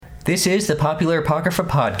This is the Popular Apocrypha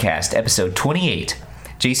Podcast, episode 28,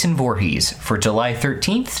 Jason Voorhees, for July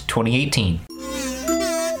 13th, 2018.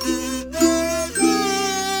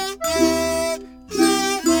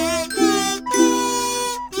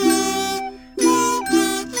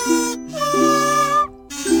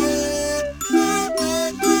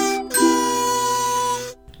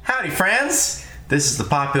 Howdy, friends! This is the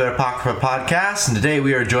Popular Apocrypha Podcast, and today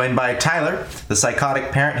we are joined by Tyler, the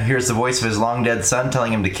psychotic parent who hears the voice of his long-dead son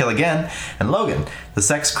telling him to kill again, and Logan, the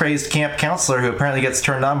sex-crazed camp counselor who apparently gets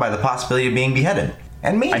turned on by the possibility of being beheaded.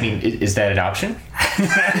 And me. I mean, is that an option?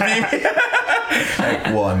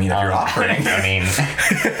 Well, I mean, if you're offering. I mean...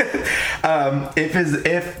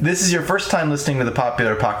 If this is your first time listening to the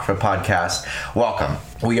Popular Apocrypha Podcast, welcome.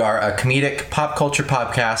 We are a comedic pop culture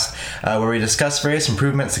podcast where we discuss various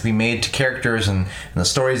improvements that can be made to characters and the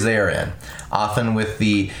stories they are in. Often with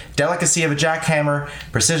the delicacy of a jackhammer,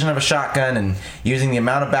 precision of a shotgun, and using the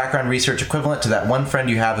amount of background research equivalent to that one friend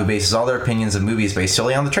you have who bases all their opinions of movies based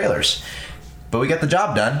solely on the trailers. But we get the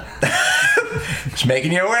job done. Just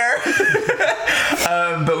making you aware.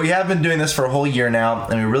 But we have been doing this for a whole year now,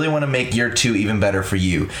 and we really want to make year 2 even better for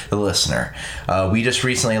you, the listener. We just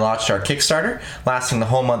recently launched our Kickstarter, lasting the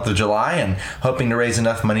whole month of July, and hoping to raise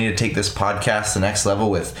enough money to take this podcast to the next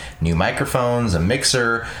level with new microphones, a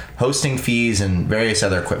mixer, hosting fees, and various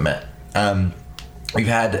other equipment. We've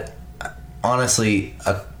had, honestly,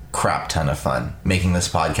 a crap ton of fun making this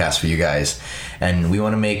podcast for you guys, and we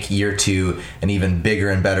want to make year 2 an even bigger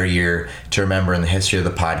and better year to remember in the history of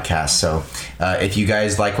the podcast. So if you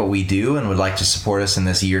guys like what we do and would like to support us in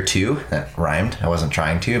this year 2, that rhymed, I wasn't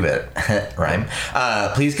trying to, but rhyme,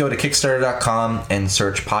 please go to kickstarter.com and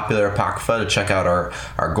search Popular Apocrypha to check out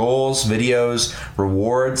our goals, videos,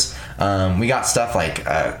 rewards. We got stuff like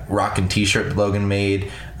rockin' t-shirt that Logan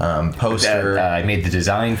made, poster. I made the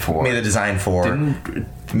design for.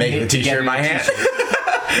 Make the t-shirt in my hand.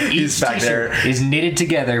 He's back there. Is knitted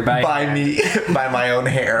together by me, by my own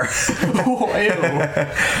hair.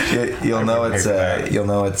 You'll know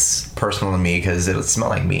it's personal to me because it'll smell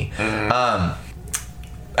like me.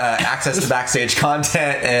 Access to backstage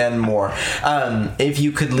content and more. If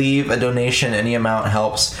you could leave a donation, any amount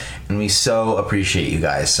helps, and we so appreciate you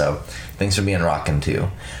guys. So thanks for being rockin' too.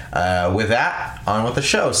 With that, on with the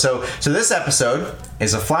show. So this episode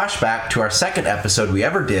is a flashback to our second episode we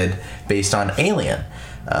ever did based on Alien.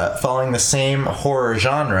 Following the same horror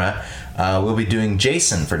genre, we'll be doing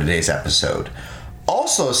Jason for today's episode.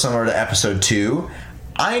 Also similar to episode 2,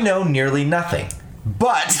 I know nearly nothing.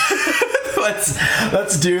 But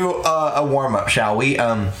let's do a warm-up, shall we?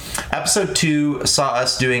 Episode 2 saw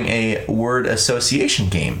us doing a word association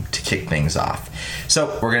game to kick things off.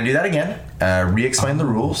 So we're going to do that again. Re-explain the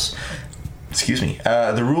rules. Excuse me.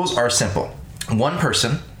 The rules are simple. One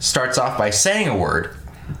person starts off by saying a word.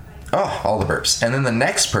 Oh, all the burps. And then the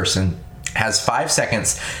next person has 5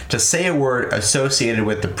 seconds to say a word associated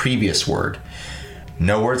with the previous word.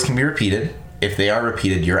 No words can be repeated. If they are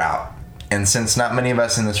repeated, you're out. And since not many of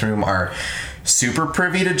us in this room are super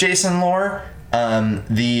privy to Jason lore,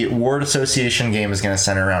 the word association game is going to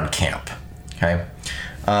center around camp. Okay?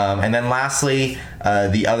 And then lastly,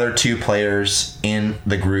 the other 2 players in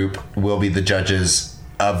the group will be the judges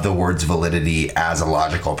of the word's validity as a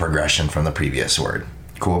logical progression from the previous word.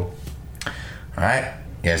 Cool. All right.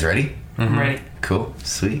 You guys ready? Mm-hmm. Ready. Cool.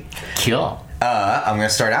 Sweet. Kill. I'm going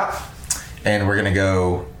to start out, and we're going to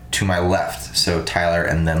go to my left. So Tyler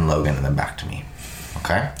and then Logan and then back to me.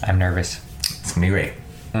 Okay? I'm nervous. It's going to be great.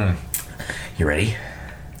 You ready?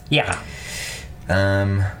 Yeah.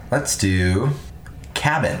 Let's do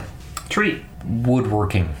cabin. Tree.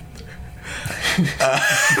 Woodworking.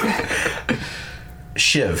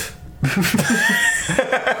 Shiv.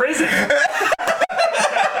 Prison.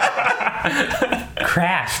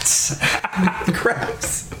 Crafts.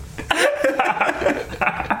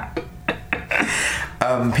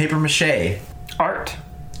 Paper mache. Art.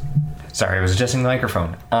 Sorry, I was adjusting the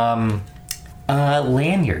microphone.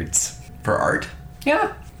 Lanyards. For art?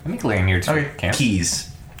 Yeah. I make lanyards for camp.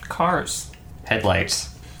 Keys. Cars.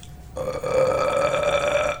 Headlights.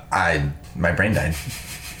 My brain died.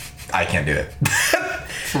 I can't do it.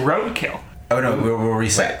 Roadkill. Oh no, we'll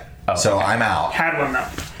reset. So okay. I'm out. Had one though.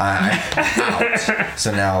 I'm out.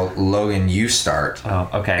 So now, Logan, you start. Oh,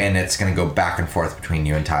 okay. And it's going to go back and forth between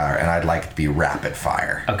you and Tyler, and I'd like it to be rapid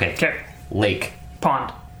fire. Okay. Okay. Lake.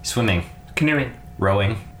 Pond. Swimming. Canoeing.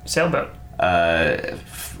 Rowing. Sailboat.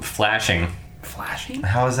 Flashing. Flashing.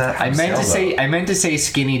 How is that? I meant to say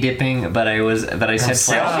skinny said flashing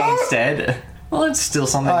sailboat? instead. Well, it's still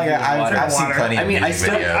something. Oh, yeah, water. I've seen Water. plenty of I mean, I music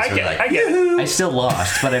still- videos. I where get, like, I get. I still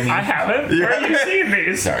lost, but I mean, I haven't. Where are you seeing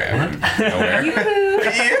these? Sorry, I'm nowhere.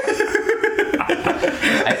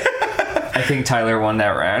 think Tyler won that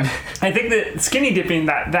round. I think that skinny dipping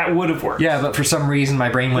that would have worked. Yeah, but for some reason my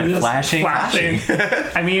brain went Just flashing.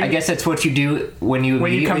 I mean, I guess that's what you do when you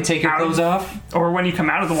immediately take your clothes off. or when you come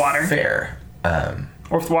out of the water, Fair.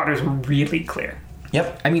 or if the water is really clear.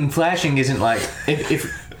 Yep. I mean, flashing isn't like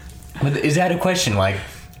but is that a question? Like,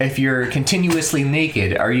 if you're continuously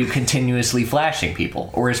naked, are you continuously flashing people,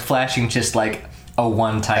 or is flashing just like a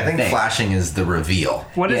one-time I think thing? flashing is the reveal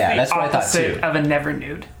What is Yeah, the that's what I thought, opposite too. of a never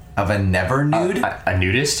nude? of a never nude. A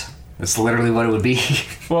nudist? That's literally what it would be.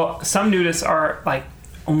 Well, some nudists are like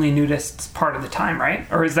only nudists part of the time, right?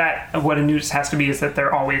 Or is that what a nudist has to be? Is that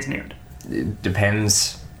they're always nude? It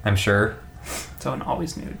depends, I'm sure. So an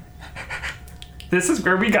always nude. This is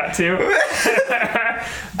where we got to.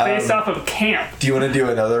 Based off of camp. Do you want to do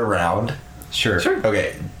another round? Sure. Sure.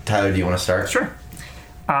 Okay, Tyler, do you want to start? Sure.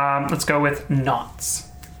 Let's go with knots.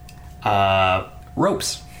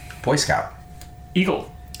 Ropes. Boy Scout.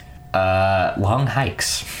 Eagle. Long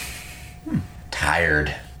hikes.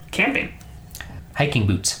 Tired. Camping. Hiking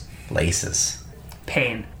boots. Laces.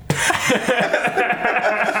 Pain.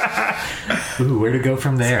 Ooh, where to go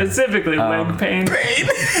from there? Specifically leg pain. Pain.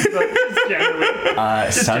 But just generally.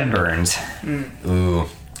 Sunburns. Ooh.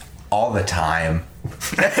 All the time.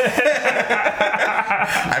 I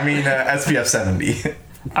mean, SPF 70.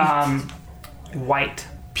 White.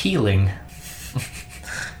 Peeling.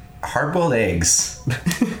 Hard-boiled eggs.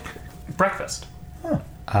 Breakfast.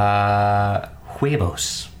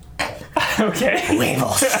 Huevos. Okay.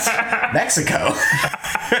 Huevos. Mexico.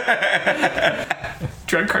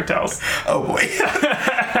 Drug cartels. Oh boy.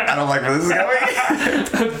 I don't like where this is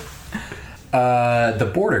going. The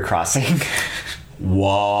border crossing.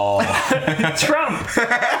 Whoa. Trump.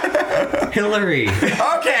 Hillary.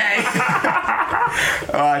 Okay.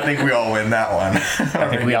 Oh, I think we all win that one. I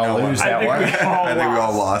think we all lose that one. I think we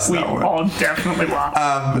all lost We that one. all definitely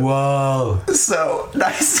lost. Whoa. So,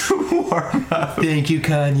 nice warm up. Thank you,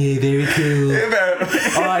 Kanye. Very cool.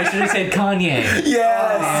 Yes. Oh, I should have said Kanye.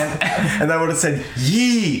 And I would have said,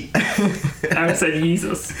 yee. I would say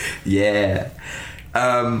Jesus. Yeah.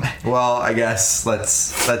 Well, I guess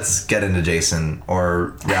let's get into Jason,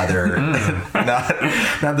 or rather,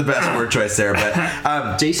 not the best word choice there,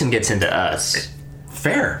 but Jason gets into us.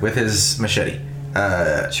 fair with his machete.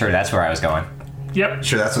 Sure, that's where I was going. Yep.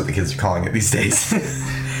 Sure, that's what the kids are calling it these days.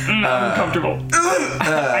 Uncomfortable.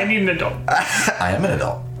 I need an adult. I am an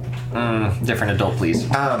adult. Different adult, please.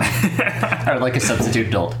 I would like a substitute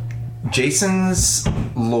adult. Jason's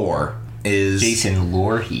lore is Jason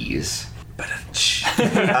Voorhees.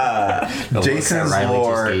 The look Jason's that Riley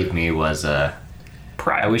lore. just gave me was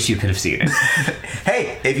Pride. I wish you could have seen it.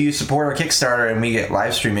 Hey, if you support our Kickstarter and we get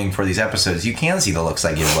live streaming for these episodes, you can see the looks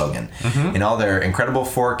I give Logan in all their incredible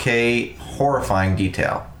 4K horrifying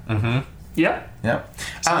detail. Yep. Yep.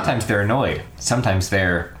 Sometimes they're annoyed. Sometimes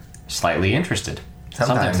they're slightly interested.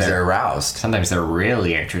 Sometimes they're aroused. Sometimes they're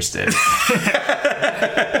really interested.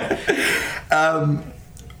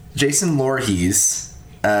 Jason Voorhees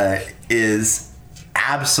is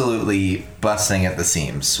absolutely busting at the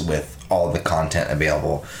seams with all the content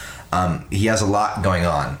available. He has a lot going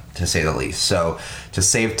on, to say the least. So, to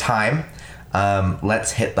save time,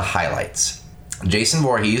 let's hit the highlights. Jason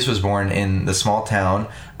Voorhees was born in the small town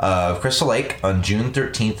of Crystal Lake on June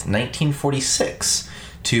 13th, 1946,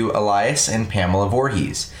 to Elias and Pamela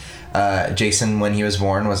Voorhees. Jason, when he was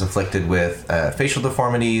born, was afflicted with facial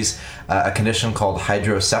deformities, a condition called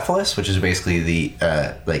hydrocephalus, which is basically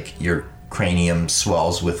the like your cranium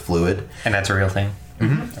swells with fluid, And that's a real thing?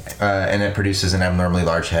 and it produces an abnormally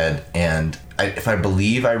large head. And if I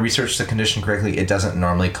believe I researched the condition correctly, it doesn't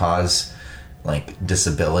normally cause like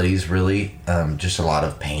disabilities, really, just a lot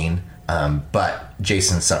of pain. But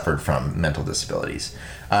Jason suffered from mental disabilities.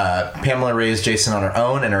 Pamela raised Jason on her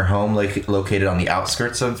own in her home located on the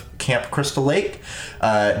outskirts of Camp Crystal Lake.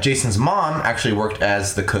 Jason's mom actually worked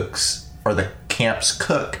as the camp's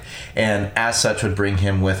cook, and as such would bring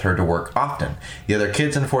him with her to work often. The other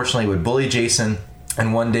kids, unfortunately, would bully Jason,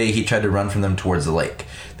 and one day he tried to run from them towards the lake.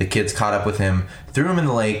 The kids caught up with him, threw him in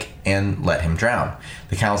the lake, and let him drown.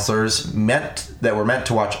 The counselors that were meant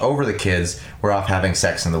to watch over the kids were off having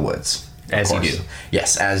sex in the woods. As you course. do.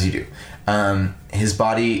 Yes, as you do. His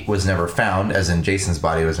body was never found, as in Jason's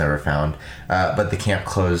body was never found, but the camp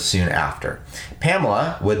closed soon after.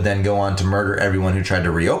 Pamela would then go on to murder everyone who tried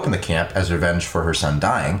to reopen the camp as revenge for her son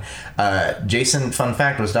dying. Jason, fun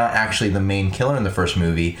fact, was not actually the main killer in the first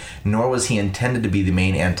movie, nor was he intended to be the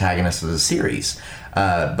main antagonist of the series.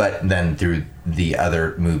 But then through the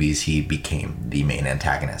other movies, he became the main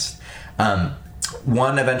antagonist.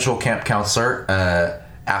 One eventual camp counselor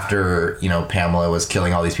after, Pamela was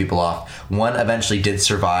killing all these people off. One eventually did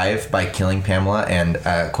survive by killing Pamela and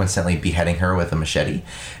coincidentally beheading her with a machete.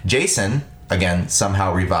 Jason, again,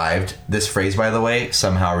 somehow revived. This phrase, by the way,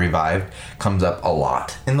 somehow revived, comes up a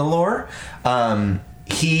lot in the lore.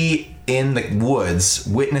 He, in the woods,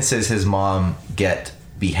 witnesses his mom get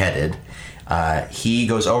beheaded. He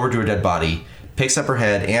goes over to her dead body, picks up her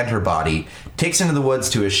head and her body, takes into the woods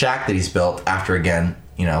to his shack that he's built after, again,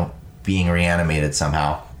 being reanimated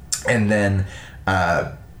somehow, and then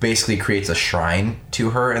basically creates a shrine to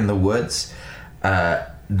her in the woods.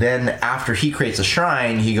 Then after he creates a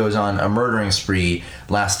shrine, he goes on a murdering spree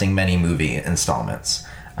lasting many movie installments.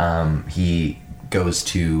 He goes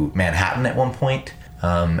to Manhattan at one point,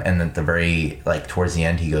 and at the very, towards the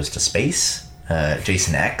end, he goes to space.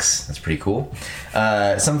 Jason X. That's pretty cool.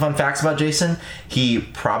 Some fun facts about Jason. He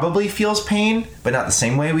probably feels pain, but not the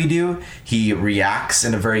same way we do. He reacts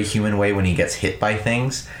in a very human way when he gets hit by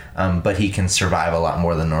things, but he can survive a lot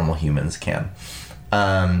more than normal humans can.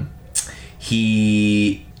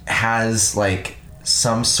 He has,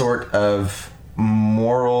 some sort of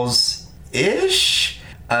morals-ish.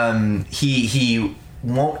 He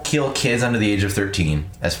won't kill kids under the age of 13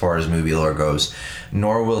 as far as movie lore goes,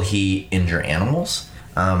 nor will he injure animals.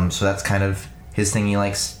 So that's kind of his thing he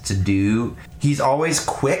likes to do. He's always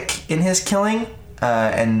quick in his killing,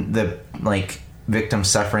 and the victim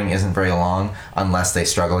suffering isn't very long unless they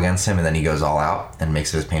struggle against him, and then he goes all out and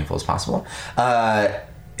makes it as painful as possible.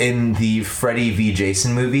 In the Freddy v.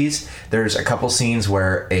 Jason movies, there's a couple scenes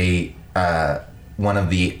where one of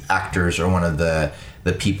the actors or one of the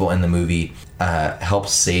people in the movie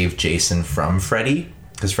helps save Jason from Freddy,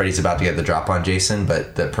 because Freddy's about to get the drop on Jason,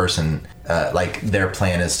 but the person, their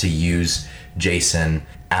plan is to use Jason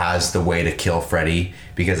as the way to kill Freddy,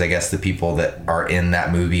 because I guess the people that are in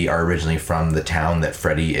that movie are originally from the town that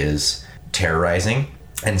Freddy is terrorizing.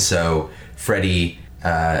 And so Freddy,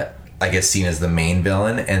 seen as the main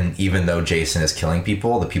villain, and even though Jason is killing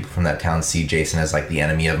people, the people from that town see Jason as the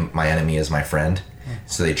enemy of my enemy is my friend.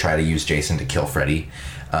 So they try to use Jason to kill Freddy.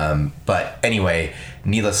 But anyway,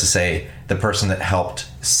 needless to say, the person that helped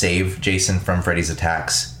save Jason from Freddy's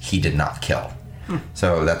attacks, he did not kill.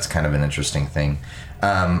 So that's kind of an interesting thing.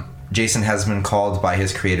 Jason has been called by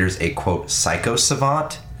his creators a, quote, psycho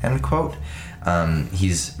savant, end quote.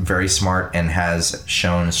 He's very smart and has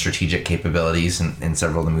shown strategic capabilities in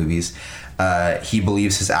several of the movies. He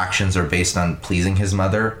believes his actions are based on pleasing his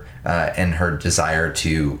mother and her desire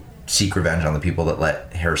to seek revenge on the people that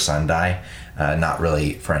let her son die, not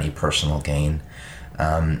really for any personal gain.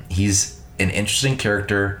 He's an interesting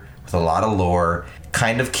character with a lot of lore,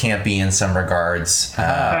 kind of campy in some regards.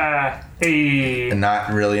 Not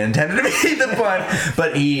really intended to be the pun,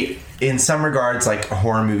 but he, in some regards,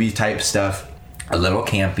 horror movie type stuff, a little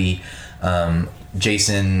campy.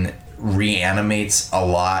 Jason reanimates a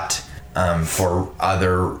lot for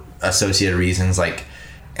other associated reasons,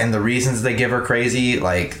 and the reasons they give are crazy.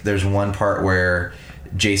 There's one part where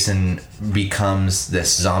Jason becomes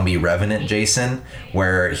this zombie revenant Jason,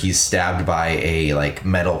 where he's stabbed by a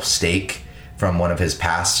metal stake from one of his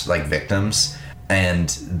past victims, and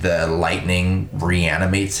the lightning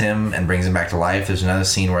reanimates him and brings him back to life. There's another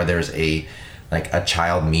scene where there's a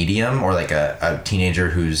child medium, or a teenager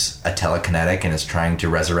who's a telekinetic and is trying to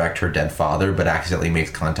resurrect her dead father, but accidentally makes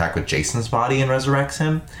contact with Jason's body and resurrects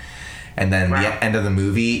him. And then the end of the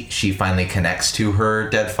movie, she finally connects to her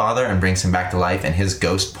dead father and brings him back to life, and his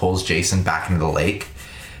ghost pulls Jason back into the lake.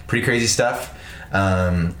 Pretty crazy stuff.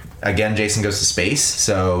 Again, Jason goes to space.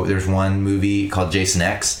 So there's one movie called Jason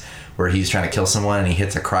X where he's trying to kill someone and he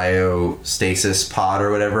hits a cryostasis pod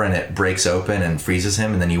or whatever, and it breaks open and freezes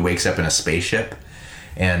him, and then he wakes up in a spaceship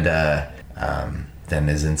and then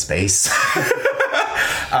is in space.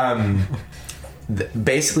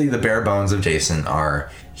 Basically, the bare bones of Jason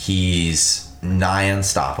are he's nigh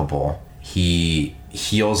unstoppable. He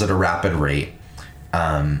heals at a rapid rate.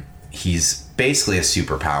 He's basically a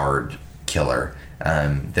superpowered killer.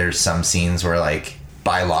 There's some scenes where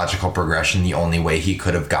biological progression, the only way he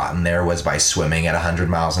could have gotten there was by swimming at 100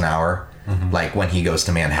 miles an hour. Mm-hmm. When he goes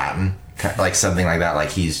to Manhattan, something like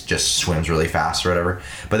that, he's just swims really fast or whatever.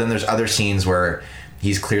 But then there's other scenes where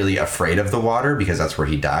he's clearly afraid of the water because that's where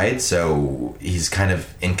he died. So he's kind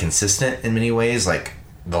of inconsistent in many ways.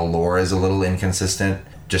 The lore is a little inconsistent,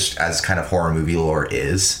 just as kind of horror movie lore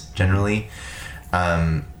is generally.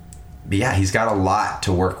 But yeah, he's got a lot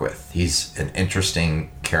to work with. He's an interesting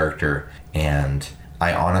character, and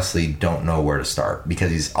I honestly don't know where to start because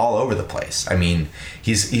he's all over the place. I mean,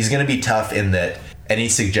 he's going to be tough in that any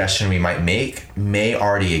suggestion we might make may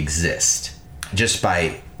already exist just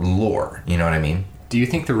by lore. You know what I mean? Do you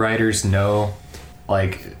think the writers know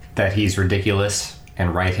like that he's ridiculous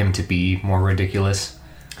and write him to be more ridiculous?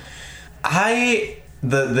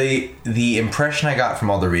 The impression I got from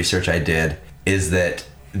all the research I did is that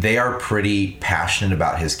they are pretty passionate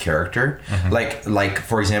about his character. Like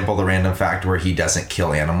for example, the random fact where he doesn't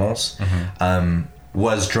kill animals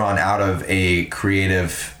was drawn out of a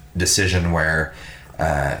creative decision where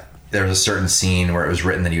there was a certain scene where it was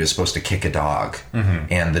written that he was supposed to kick a dog,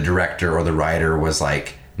 and the director or the writer was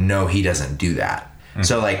like, no, he doesn't do that.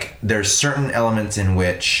 So like there's certain elements in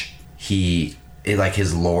which his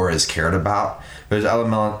lore is cared about. There's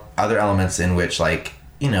other elements in which, like,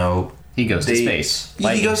 you know, he goes to space.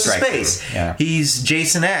 He goes to space. Yeah. He's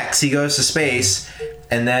Jason X. He goes to space,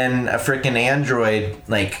 and then a freaking android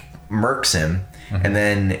like murks him, and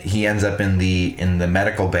then he ends up in the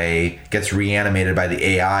medical bay, gets reanimated by the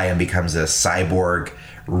AI, and becomes a cyborg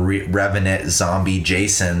revenant zombie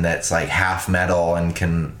Jason that's like half metal and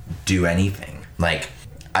can do anything. Like,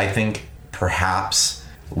 I think perhaps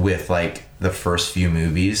with like the first few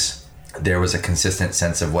movies, there was a consistent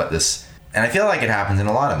sense of what this, and I feel like it happens in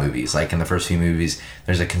a lot of movies. Like in the first few movies,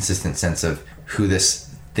 there's a consistent sense of who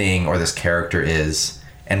this thing or this character is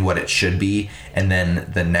and what it should be, and then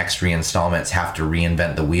the next reinstallments have to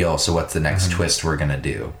reinvent the wheel. So what's the next twist we're gonna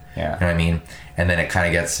do? Yeah. You know what I mean? And then it kind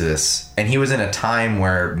of gets to this, and he was in a time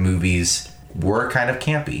where movies were kind of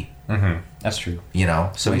campy. That's true. You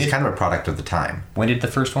know, so he's kind of a product of the time. When did the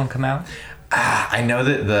first one come out? I know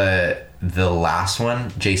that the last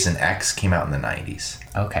one, Jason X, came out in the 90s.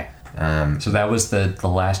 Okay. So that was the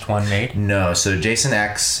last one made? No, so Jason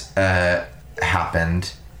X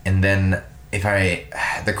happened, and then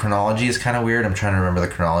the chronology is kind of weird. I'm trying to remember the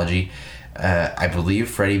chronology. I believe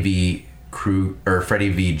Freddy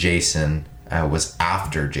v. Jason was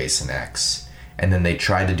after Jason X, and then they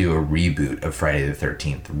tried to do a reboot of Friday the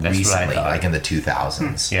 13th recently, like in the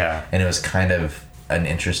 2000s. Yeah. And it was kind of an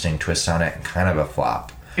interesting twist on it, kind of a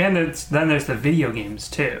flop. And then there's the video games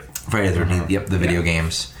too. Friday the 13th, yep, the video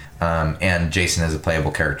games. And Jason is a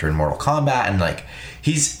playable character in Mortal Kombat, and like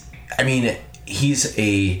he's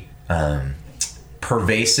a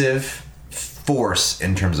pervasive force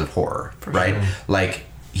in terms of horror, right? Sure. Like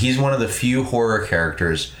he's one of the few horror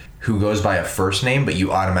characters who goes by a first name, but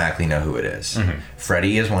you automatically know who it is.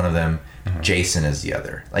 Freddy is one of them. Jason is the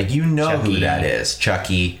other. Like, you know Chucky. Who that is.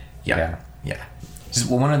 Chucky. Yeah. It's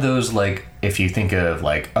one of those, like, if you think of,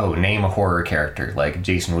 like, oh, name a horror character, like,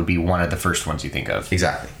 Jason would be one of the first ones you think of.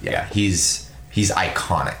 Exactly. Yeah. He's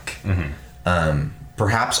iconic.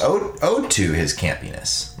 Perhaps owed to his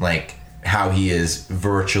campiness. Like, how he is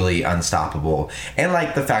virtually unstoppable. And,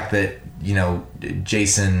 like, the fact that, you know,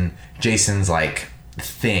 Jason's, like,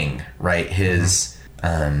 thing, right? His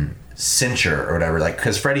censure or whatever. Like,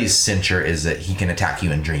 because Freddy's censure is that he can attack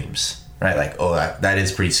you in dreams. Right, like, oh, that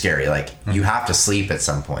is pretty scary. Like, you have to sleep at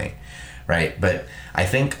some point, right? But I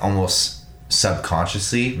think almost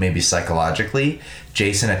subconsciously, maybe psychologically,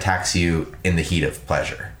 Jason attacks you in the heat of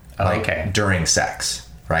pleasure, like during sex,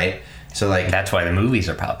 right? So, like, that's why the movies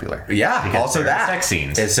are popular. Yeah, also that sex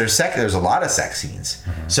scenes. There's a lot of sex scenes.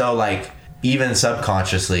 So, like, even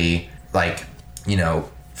subconsciously, like, you know,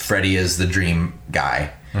 Freddy is the dream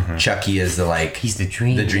guy. Chucky is the, like, he's the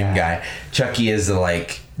dream guy. Chucky is the,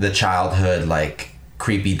 like, the childhood, like,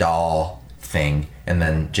 creepy doll thing, and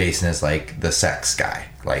then Jason is like the sex guy,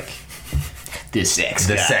 like the sex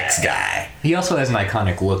guy. He also has an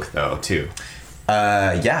iconic look, though, too.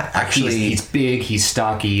 Yeah, actually, he's big, he's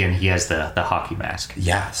stocky, and he has the hockey mask.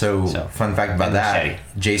 Yeah. So fun fact about that: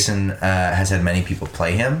 Jason has had many people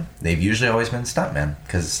play him. They've usually always been stuntmen,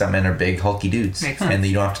 because stuntmen are big, hulky dudes, and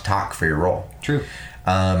you don't have to talk for your role. True.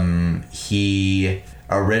 He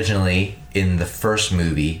originally, in the first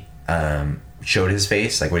movie, showed his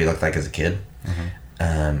face, like what he looked like as a kid.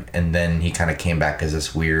 And then he kind of came back as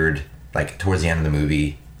this weird, like towards the end of the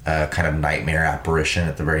movie, kind of nightmare apparition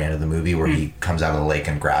at the very end of the movie where he comes out of the lake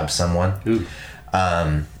and grabs someone.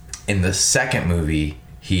 In the second movie,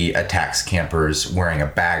 he attacks campers wearing a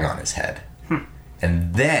bag on his head.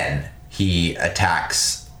 And then he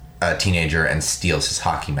attacks a teenager and steals his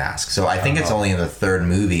hockey mask. So I think it's only in the third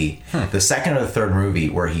movie, the second or the third movie,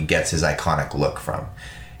 where he gets his iconic look from.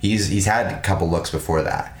 He's had a couple looks before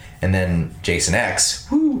that. And then Jason X,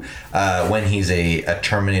 when he's a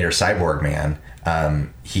Terminator cyborg man,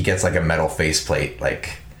 he gets like a metal faceplate,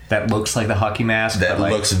 like that looks like the hockey mask. That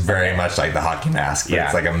looks very much like the hockey mask, but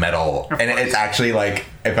it's like a metal, and it's actually like,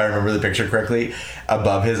 if I remember the picture correctly,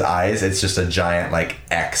 above his eyes, it's just a giant like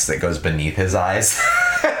X that goes beneath his eyes.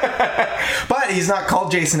 But he's not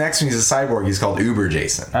called Jason X when he's a cyborg. He's called Uber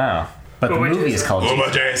Jason. Oh. But the movie is called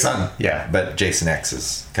Uber Jason. Yeah, but Jason X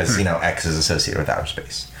is, because, you know, X is associated with outer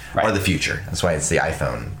space. Right. or the future. That's why it's the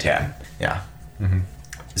iPhone 10. Yeah.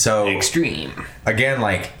 So Extreme. again,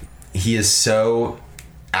 like, he is so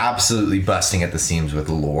absolutely busting at the seams with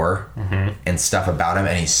lore and stuff about him,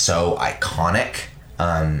 and he's so iconic.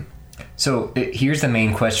 So here's the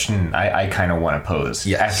main question I kind of want to pose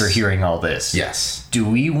after hearing all this. Yes. Do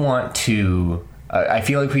we want to... I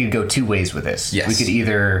feel like we could go two ways with this. Yes. We could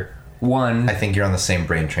either, one, I think you're on the same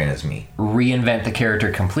brain train as me. reinvent the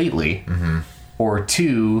character completely, or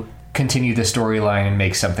two, continue the storyline and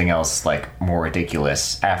make something else like more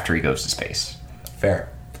ridiculous after he goes to space. Fair.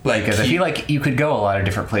 Like, Because I feel like you could go a lot of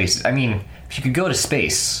different places. I mean, if you could go to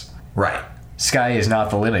space, right. sky is not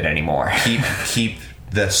the limit anymore. Keep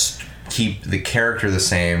the character the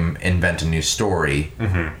same, invent a new story,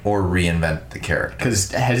 or reinvent the character.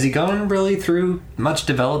 Because has he gone really through much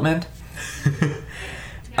development?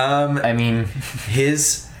 I mean,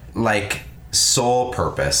 His, like, sole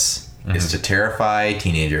purpose is to terrify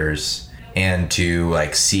teenagers and to,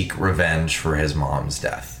 like, seek revenge for his mom's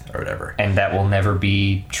death or whatever. and that will never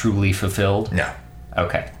be truly fulfilled? No.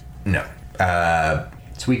 Okay. No.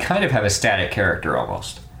 So we kind of have a static character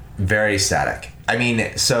almost. Very static. I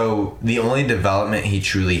mean, so the only development he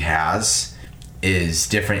truly has is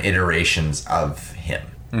different iterations of him,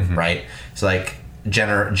 right? So, like,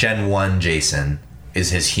 Gen 1 Jason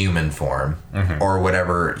is his human form, or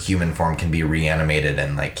whatever human form can be reanimated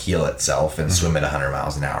and, like, heal itself and swim at 100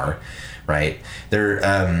 miles an hour, right?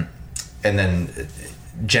 And then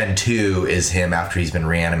Gen 2 is him after he's been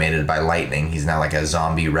reanimated by lightning. He's now like a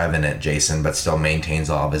zombie revenant Jason, but still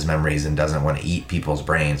maintains all of his memories and doesn't want to eat people's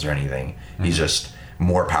brains or anything. He's just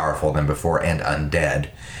more powerful than before and undead.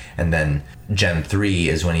 And then Gen 3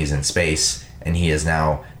 is when he's in space, and he is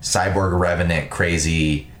now cyborg revenant,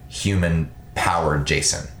 crazy, human-powered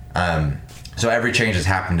Jason. So every change that's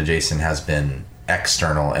happened to Jason has been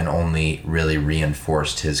external and only really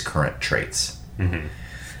reinforced his current traits.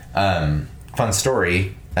 Fun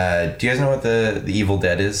story. Do you guys know what the Evil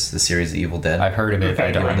Dead is? The series The Evil Dead? I've heard of it.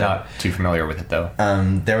 Okay, I'm not too familiar with it though.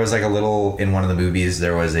 There was like a little, in one of the movies,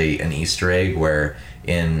 there was an Easter egg where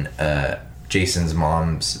in Jason's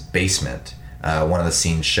mom's basement, one of the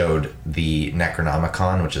scenes showed the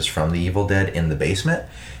Necronomicon, which is from the Evil Dead, in the basement.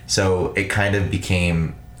 So it kind of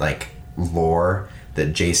became like lore that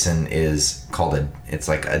Jason is called it's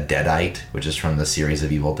like a Deadite, which is from the series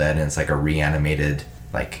of Evil Dead, and it's like a reanimated,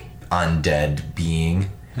 like, undead being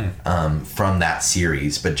from that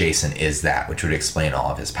series, but Jason is that, which would explain all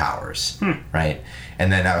of his powers, right? And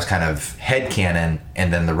then that was kind of headcanon,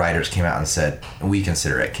 and then the writers came out and said, we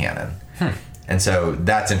consider it canon. And so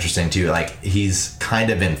that's interesting too, like, he's kind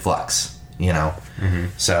of in flux, you know?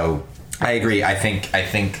 So I agree. I think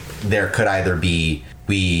there could either be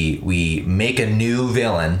we make a new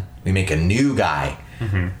villain, we make a new guy,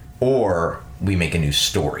 or we make a new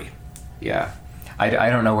story. Yeah.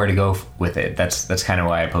 I don't know where to go with it. That's kind of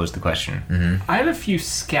why I posed the question. I have a few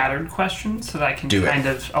scattered questions that I can kind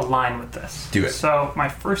of align with this. Do it. So my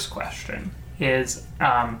first question is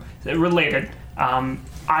related. I'm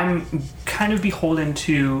kind of beholden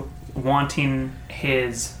to wanting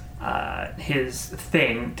his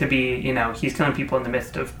thing to be, you know, he's killing people in the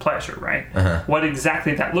midst of pleasure, right? What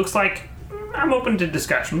exactly that looks like, I'm open to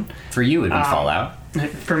discussion. For you, it'd be Fallout.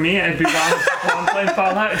 For me, it'd be while I'm playing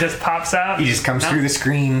Fallout, it just pops out. He just comes through the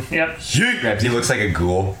screen. Yep. He looks like a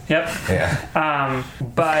ghoul. Yep. Yeah.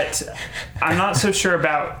 But I'm not so sure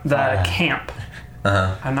about the camp.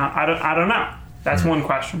 I don't know. That's one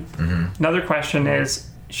question. Another question is,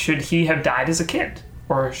 should he have died as a kid,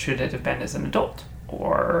 or should it have been as an adult,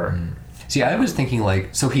 or? See, I was thinking,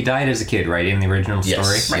 like, so he died as a kid, right, in the original story?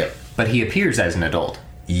 Yes. Yep. But he appears as an adult.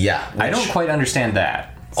 Yeah. I don't quite understand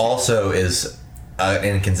that. Also is an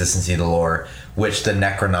inconsistency of the lore, which the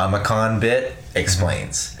Necronomicon bit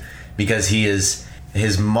explains. Because his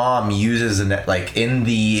mom uses, like, in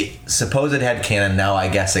the supposed headcanon, now I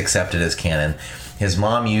guess accepted as canon, his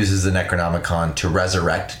mom uses the Necronomicon to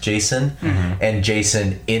resurrect Jason, and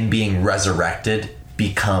Jason, in being resurrected,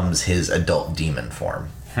 becomes his adult demon form.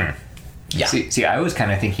 Yeah. See, I was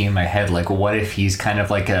kind of thinking in my head, like, what if he's kind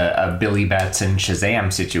of like a Billy Batson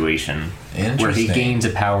Shazam situation, where he gains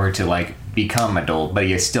a power to, like, become adult, but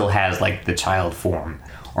he still has, like, the child form,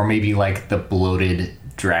 or maybe like the bloated,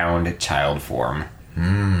 drowned child form.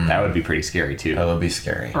 That would be pretty scary too. That would be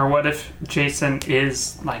scary. Or what if Jason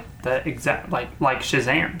is like the exact like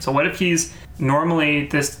Shazam? So what if he's normally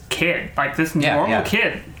this kid, like this normal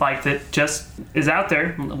kid, like that just is out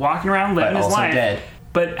there walking around living but his also life, dead.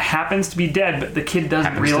 but happens to be dead, but the kid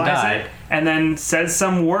doesn't realize it, and then says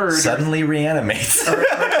some word. Suddenly reanimates.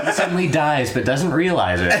 He suddenly dies, but doesn't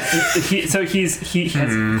realize it. He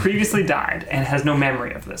has previously died and has no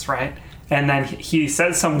memory of this, right? And then he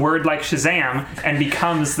says some word like Shazam and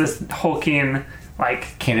becomes this hulking,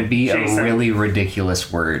 like... Can it be Jason. A really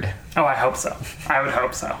ridiculous word? Oh, I hope so. I would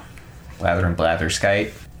hope so. Lather and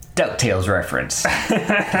blatherskite. DuckTales reference.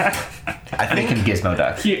 I think in Gizmo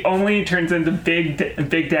Duck. He only turns into Big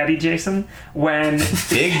Daddy Jason when...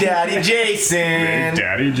 Big Daddy Jason! Big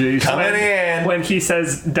Daddy Jason. Coming in! When he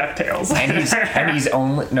says DuckTales. And he's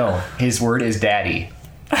only... No, his word is daddy.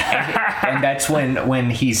 And that's when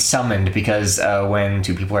he's summoned, because when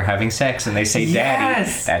two people are having sex and they say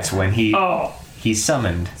daddy, that's when he's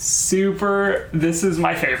summoned. Super. This is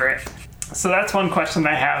my favorite. So that's one question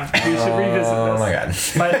I have. We should revisit this. Oh my god.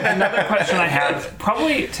 But another question I have,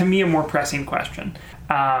 probably to me a more pressing question,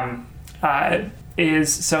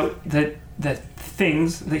 is so the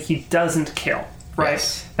things that he doesn't kill, right?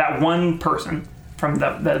 Yes. That one person from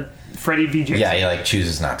the Freddy v. Jason. Yeah, he like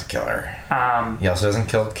chooses not to kill her. He also doesn't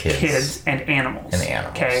kill kids. And animals.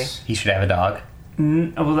 Okay. He should have a dog.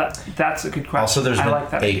 Well, that's a good question. Also, there's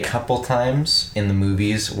been a couple times in the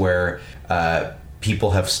movies where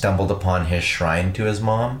people have stumbled upon his shrine to his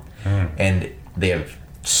mom, and they have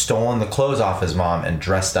stolen the clothes off his mom and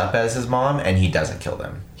dressed up as his mom, and he doesn't kill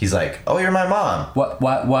them. He's like, "Oh, you're my mom."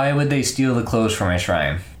 Why would they steal the clothes from my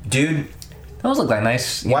shrine? Dude, those look like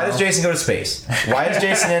nice. Why does Jason go to space? Why is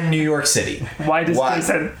Jason in New York City? Why does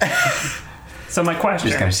Jason? So my question.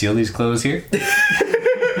 Just gonna steal these clothes here.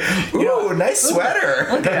 Ooh, nice sweater.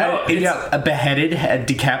 Look at that. A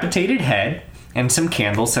decapitated head. And some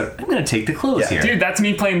candles, so I'm gonna take the clothes here. Dude, that's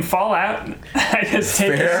me playing Fallout. I just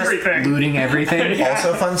take everything. Looting everything.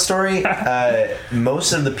 Also, fun story,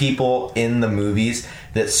 most of the people in the movies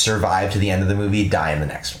that survive to the end of the movie die in the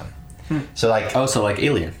next one. So like... Oh, so like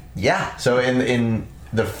Alien. Yeah. So in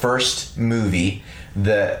the first movie,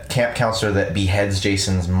 the camp counselor that beheads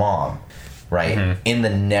Jason's mom, right? In the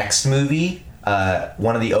next movie...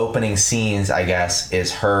 one of the opening scenes, I guess,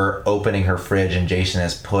 is her opening her fridge, and Jason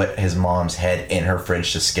has put his mom's head in her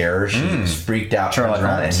fridge to scare her. She's freaked out, turns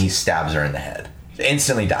around, and he stabs her in the head.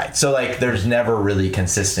 Instantly died. So, like, there's never really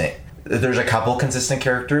consistent... There's a couple consistent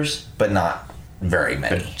characters, but not very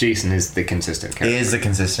many. But Jason is the consistent character. He is the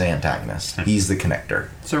consistent antagonist. He's the connector.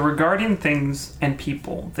 So, regarding things and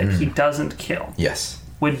people that he doesn't kill... Yes.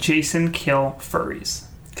 Would Jason kill furries?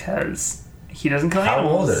 Because he doesn't kill animals.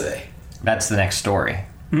 How old are they? That's the next story.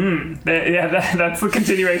 That's the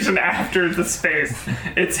continuation after the space.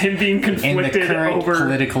 It's him being conflicted in the current over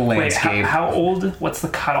political landscape. Wait, how old? What's the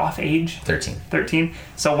cutoff age? 13. 13.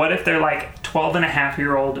 So what if they're like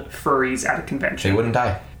 12-and-a-half-year-old furries at a convention? They wouldn't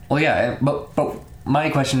die. Well, yeah, but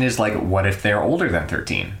my question is, like, what if they're older than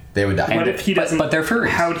 13? They would die. What if he doesn't? But they're furries.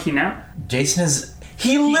 How would he know? Jason is...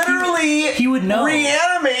 He literally he would know.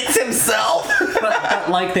 Reanimates himself. but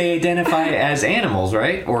like they identify as animals,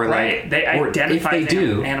 right? Or right. They identify as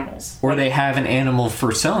animals. Or they have an animal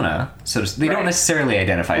persona. So they don't necessarily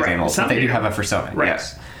identify as animals, but they do have a persona. Right.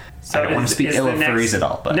 Yes. So I don't want to speak ill of furries at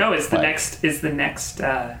all. But no, it's the next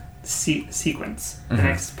sequence. The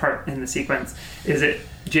next part in the sequence is it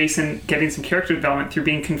Jason getting some character development through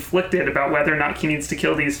being conflicted about whether or not he needs to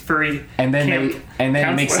kill these furry it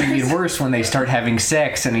makes it even worse when they start having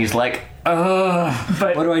sex and he's like,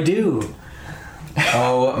 what do I do?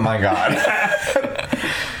 Oh my god.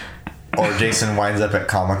 Or Jason winds up at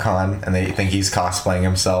Comic-Con and they think he's cosplaying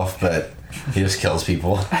himself, but he just kills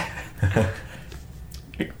people.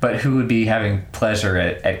 But who would be having pleasure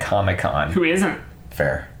at Comic-Con? Who isn't?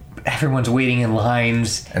 Fair. Everyone's waiting in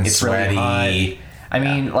lines. And it's sweaty. Really hot. I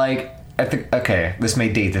mean, like, this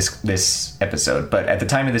may date this episode, but at the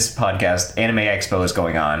time of this podcast, Anime Expo is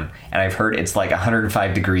going on, and I've heard it's like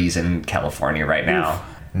 105 degrees in California right now. Oof.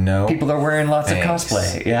 No. People are wearing lots of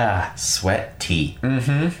cosplay. Yeah. Sweaty.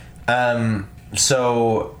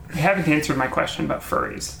 So... You haven't answered my question about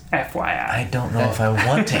furries, FYI. I don't know if I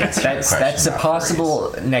want to answer that question. That's a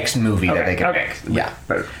possible next movie that they can make. Yeah.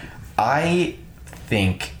 But I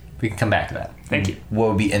think... We can come back to that. Thank you. What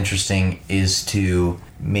would be interesting is to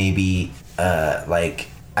maybe, it's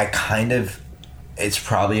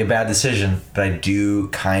probably a bad decision, but I do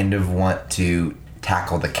kind of want to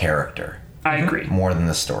tackle the character. I agree. More than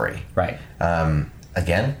the story. Right.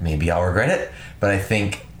 Again, maybe I'll regret it, but I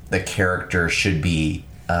think the character should be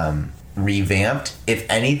revamped. If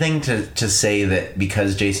anything, to say that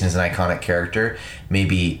because Jason is an iconic character,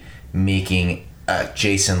 maybe making a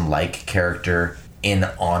Jason-like character in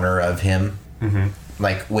honor of him,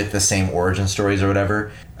 like with the same origin stories or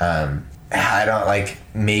whatever. I don't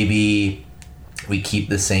maybe we keep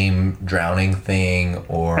the same drowning thing,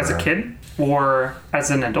 or as a kid, or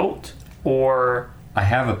as an adult, or I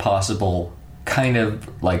have a possible kind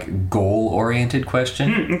of like goal-oriented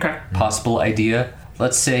question. Okay. Possible idea.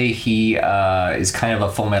 Let's say he is kind of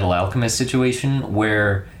a Full Metal Alchemist situation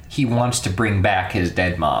where he wants to bring back his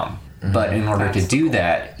dead mom. But in order to do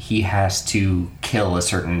that, he has to kill a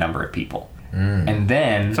certain number of people. And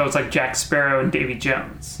then... So it's like Jack Sparrow and Davy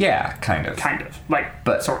Jones. Yeah, kind of. Kind of. Like,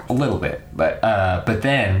 But sort of. a little bit. But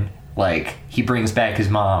then, like, he brings back his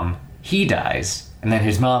mom, he dies, and then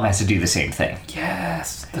his mom has to do the same thing.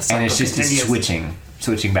 Yes. And it's just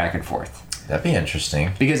switching back and forth. That'd be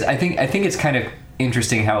interesting. Because I think it's kind of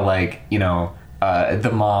interesting how, like, you know,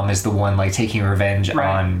 the mom is the one, like, taking revenge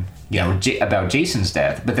on, you know, about Jason's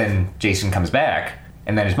death, but then Jason comes back,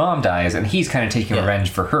 and then his mom dies, and he's kind of taking revenge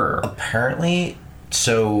for her. Apparently,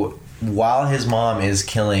 so while his mom is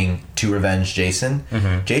killing to revenge Jason,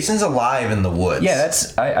 Jason's alive in the woods. Yeah,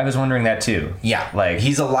 that's... I was wondering that, too. Yeah, Like...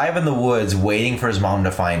 he's alive in the woods waiting for his mom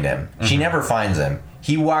to find him. She never finds him.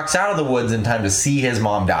 He walks out of the woods in time to see his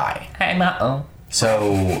mom die.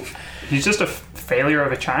 So... He's just a failure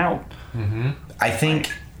of a child. I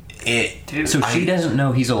think it... Dude, So she doesn't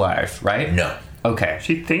know he's alive, right? No. Okay.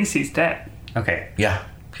 she thinks he's dead. Okay. Yeah.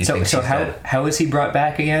 She So thinks he's dead. how is he brought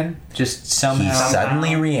back again? Just somehow? He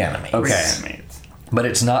suddenly reanimates. Okay. Reanimates. But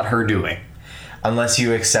it's not her doing. Unless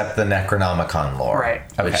you accept the Necronomicon lore. Right.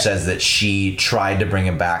 Which Okay. says that she tried to bring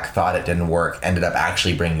him back, thought it didn't work, ended up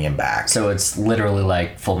actually bringing him back. So it's literally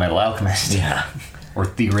like Full Metal Alchemist. Yeah. Or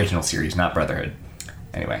the original series, not Brotherhood.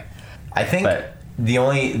 Anyway. I think But- the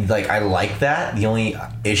only, like, I like that. The only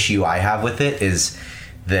issue I have with it is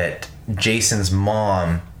that Jason's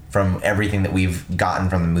mom, from everything that we've gotten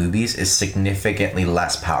from the movies, is significantly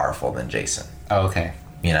less powerful than Jason. Oh, okay.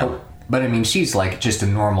 You know? But I mean, she's like just a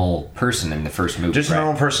normal person in the first movie. Just a right?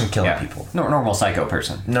 normal person killing Yeah. people. No, normal psycho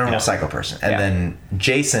person. Normal Yeah. psycho person. And Yeah. then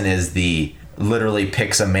Jason is the literally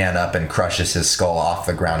picks a man up and crushes his skull off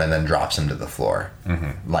the ground and then drops him to the floor.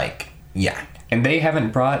 Like, yeah. And they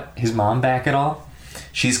haven't brought his mom back at all?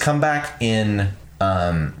 She's come back in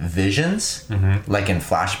visions, like in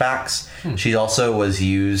flashbacks. She also was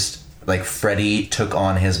used, like Freddy took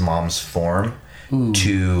on his mom's form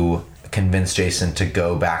to convince Jason to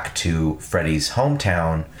go back to Freddy's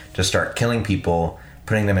hometown to start killing people,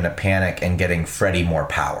 putting them in a panic and getting Freddy more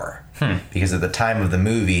power. Because at the time of the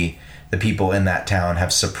movie, the people in that town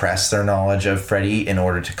have suppressed their knowledge of Freddy in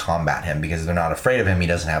order to combat him because they're not afraid of him. He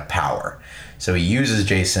doesn't have power. So he uses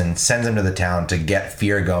Jason, sends him to the town to get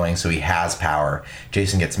fear going so he has power.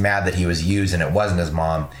 Jason gets mad that he was used and it wasn't his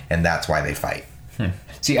mom, and that's why they fight.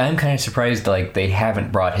 See, I'm kind of surprised like they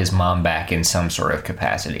haven't brought his mom back in some sort of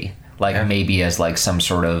capacity. Like maybe as like some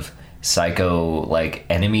sort of psycho like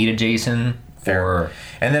enemy to Jason. Or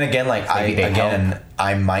And then again, like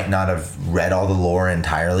I might not have read all the lore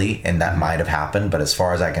entirely, and that might have happened. But as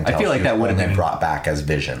far as I can tell, feel like she that was would have only been brought back as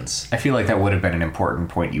visions. I feel like that would have been an important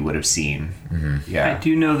point you would have seen. Yeah. I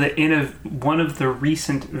do know that in one of the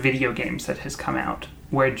recent video games that has come out,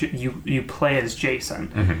 where you play as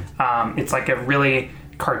Jason, it's like a really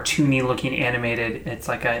cartoony looking animated. It's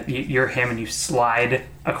like you're him and you slide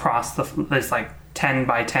across this like 10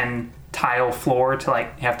 by 10 tile floor to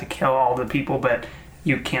like you have to kill all the people, but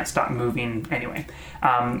you can't stop moving anyway.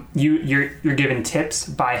 You're given tips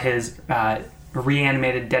by his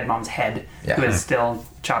reanimated dead mom's head, who is still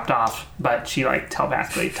chopped off, but she like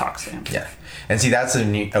telepathically talks to him. Yeah. And see, that's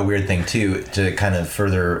a weird thing too, to kind of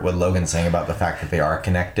further what Logan's saying about the fact that they are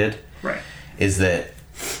connected. Right. Is that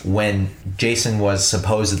when Jason was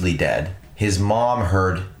supposedly dead, his mom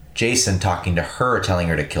heard Jason talking to her, telling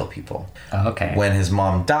her to kill people. Oh, okay. When his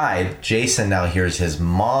mom died, Jason now hears his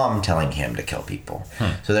mom telling him to kill people.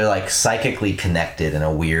 So they're like psychically connected in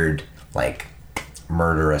a weird, like,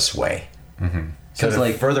 murderous way. So to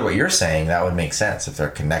like further what you're saying, that would make sense if they're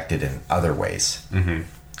connected in other ways.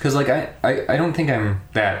 Because like I don't think I'm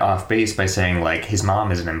that off base by saying like his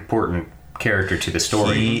mom is an important character to the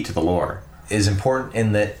story, to the lore. Is important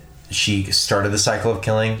in that she started the cycle of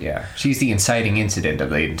killing. Yeah, she's the inciting incident of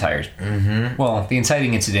the entire. Well, the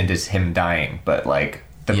inciting incident is him dying, but like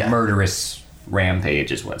the murderous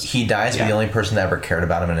rampage is what's. He dies, but the only person that ever cared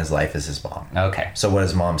about him in his life is his mom. Okay. So what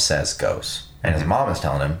his mom says goes, and his mom is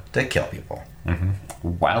telling him to kill people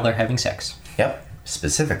While they're having sex. Yep,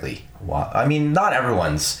 specifically. I mean, not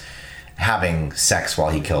everyone's having sex while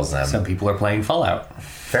he kills them. Some people are playing Fallout.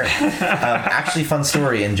 Fair. Actually, fun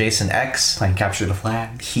story in Jason X. Playing Capture the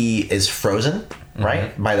Flag. He is frozen,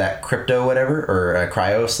 right? By that crypto whatever, or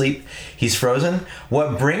cryo sleep. He's frozen.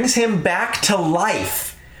 What brings him back to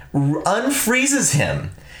life, unfreezes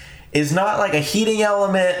him, is not like a heating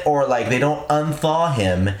element or like they don't unthaw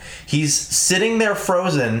him. He's sitting there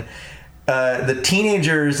frozen. The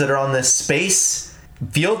teenagers that are on this space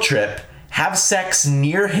field trip have sex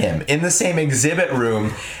near him in the same exhibit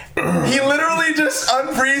room. He literally just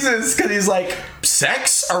unfreezes because he's like,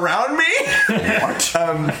 sex around me?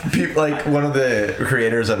 What? People, like, one of the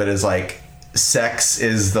creators of it is like, sex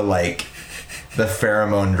is the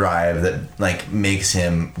pheromone drive that like makes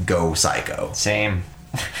him go psycho. Same.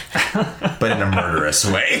 But in a murderous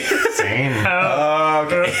way. Same.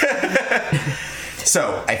 Okay.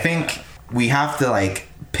 So I think we have to like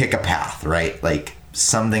pick a path, right? Like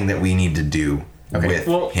something that we need to do with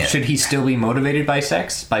him. Should he still be motivated by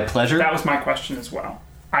sex, by pleasure? That was my question as well.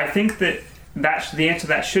 I think that the answer to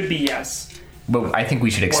that should be yes. But I think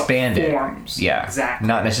we should expand it. Forms? Yeah. Exactly.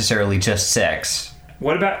 Not necessarily just sex.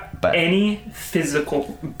 What about any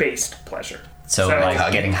physical-based pleasure? So like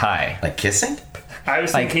hugging, getting high. Like kissing? I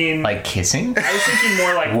was thinking... Like kissing? I was thinking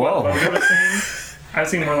more like Whoa. what Logan was saying. I was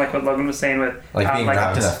thinking more like what Logan was saying with... Like being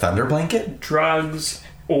wrapped in a thunder blanket? Drugs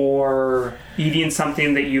or eating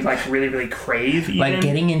something that you like really, really crave eating. Like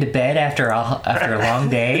getting into bed after a long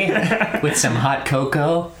day with some hot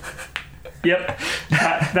cocoa. Yep.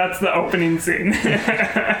 That's the opening scene.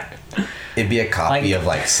 It'd be a copy of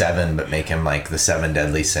like Seven, but make him like the 7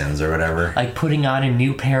 deadly sins or whatever. Like putting on a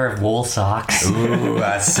new pair of wool socks. Ooh,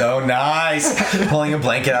 that's so nice. Pulling a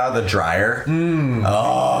blanket out of the dryer.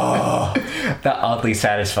 Oh. The oddly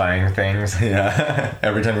satisfying things. Yeah.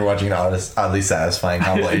 Every time you're watching an oddly satisfying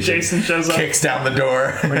compilation, Jason shows up. Kicks down the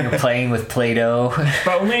door. When you're playing with Play-Doh.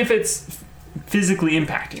 But only if it's physically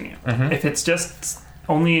impacting you. Mm-hmm. If it's just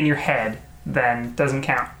only in your head, then it doesn't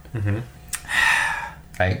count. Mm-hmm.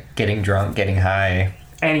 Like getting drunk, getting high.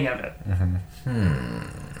 Any of it.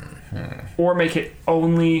 Or make it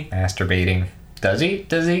only... Masturbating. Does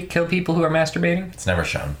he kill people who are masturbating? It's never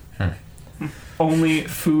shown. Only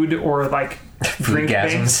food or like drink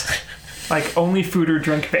gasms. based. Like only food or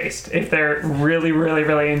drink based. If they're really, really,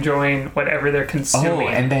 really enjoying whatever they're consuming.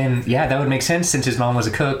 Oh, and then, yeah, that would make sense since his mom was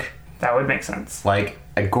a cook. That would make sense. Like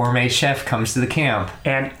a gourmet chef comes to the camp.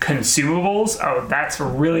 And consumables, that's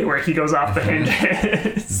really where he goes off the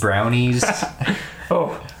hinges. Brownies.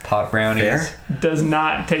 Pot brownies. Fair. Does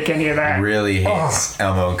not take any of that. Really hates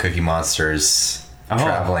Elmo and Cookie Monsters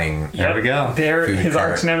traveling. There we go. They're Food his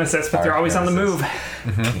arch nemesis, but they're always on the move.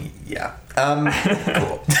 Yeah.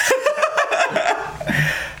 Cool.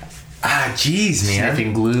 Jeez, man.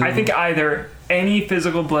 Sniffing glue. I think either any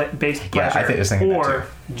physical based pleasure I think I was thinking that or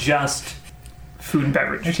too. just food and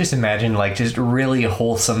beverage. I just imagine like just really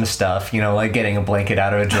wholesome stuff, like getting a blanket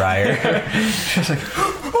out of a dryer. Just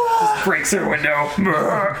like breaks their window.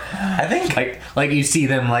 I think like you see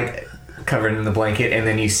them like covered in the blanket, and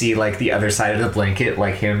then you see like the other side of the blanket,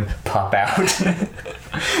 like him pop out.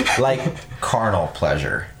 like carnal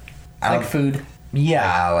pleasure. Like food.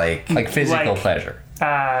 Yeah, like physical pleasure.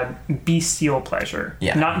 Bestial pleasure.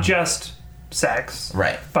 Yeah. Not just sex.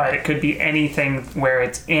 Right. But it could be anything where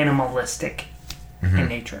it's animalistic in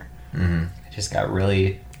nature. Mm-hmm. I just got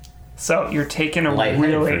really... So you're taking a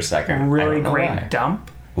lightheaded for a second. really great why.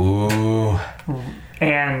 dump. Ooh.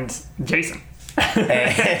 And Jason.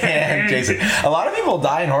 And Jason. A lot of people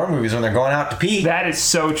die in horror movies when they're going out to pee. That is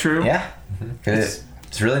so true. Yeah. It's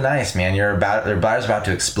really nice, man. Their body's about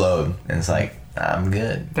to explode, and it's like, I'm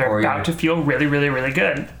good. They're about to feel really, really, really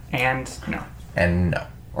good. And no. And no.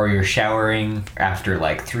 Or you're showering after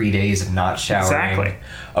like 3 days of not showering. Exactly.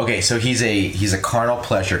 Okay, so he's a carnal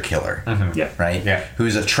pleasure killer. Mm-hmm. Yeah. Right? Yeah.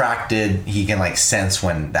 Who's attracted, he can like sense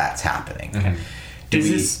when that's happening. Mm-hmm. Is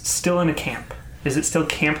this still in a camp? Is it still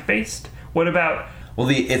camp based? What about... Well,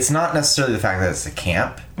 it's not necessarily the fact that it's a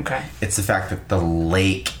camp. Okay. It's the fact that the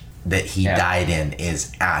lake that he died in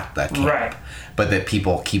is at the camp. Right. But that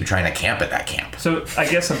people keep trying to camp at that camp. So I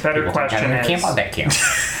guess a better question is... Camp on that camp.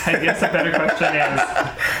 I guess a better question is,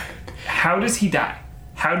 how does he die?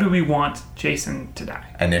 How do we want Jason to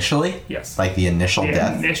die? Initially? Yes. Like the initial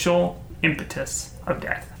death? Initial impetus of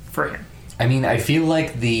death for him. I mean, I feel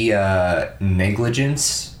like the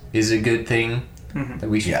negligence is a good thing that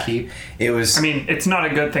we should keep. It was... I mean, it's not a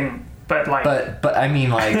good thing, but like... But I mean,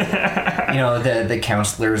 like, the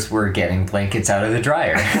counselors were getting blankets out of the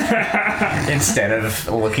dryer instead of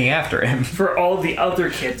looking after him. For all the other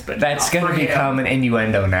kids, but That's going to become an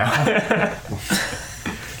innuendo now.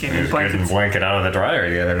 Getting blankets. Blanket out of the dryer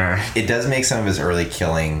the other night. It does make some of his early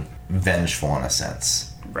killing vengeful in a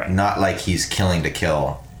sense. Right. Not like he's killing to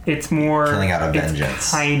kill. It's more... Killing out of it's vengeance.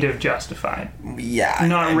 kind of justified. Yeah.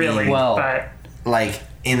 Not really, well- but... Like,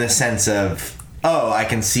 in the sense of, I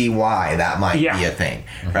can see why that might be a thing.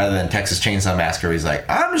 Rather than Texas Chainsaw Massacre, where he's like,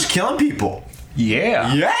 I'm just killing people.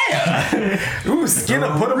 Yeah. Yeah. Ooh, skin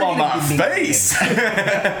and put them on my face.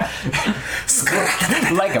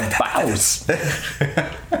 Like a mouse.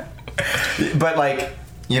 But like,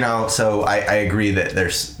 so I agree that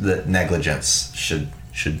that negligence should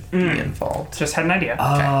be involved. Just had an idea. Okay.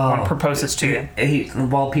 One proposes to you. Hey,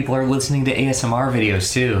 while people are listening to ASMR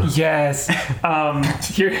videos too. Yes.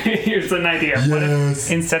 Here's an idea. What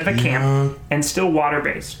if instead of a camp and still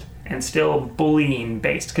water-based and still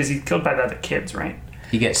bullying-based, because he's killed by the other kids, right?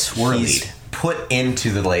 He gets swirlied. He's put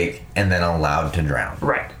into the lake and then allowed to drown.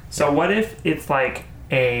 Right. So what if it's like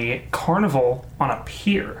a carnival on a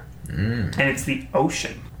pier and it's the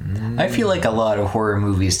ocean? I feel like a lot of horror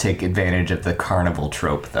movies take advantage of the carnival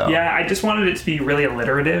trope, though. Yeah, I just wanted it to be really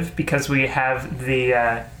alliterative because we have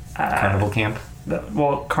the Carnival camp?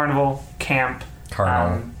 carnival camp.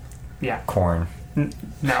 Carnal. Yeah. Corn.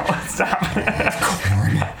 No, stop.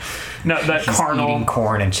 Corn. No, the He's carnal. eating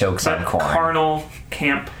corn and chokes on corn. Carnal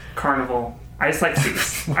camp carnival. I just like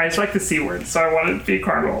the C word, so I wanted it to be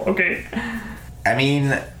carnival. Okay. I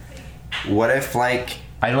mean, what if like...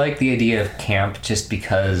 I like the idea of camp just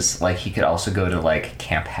because, like, he could also go to, like,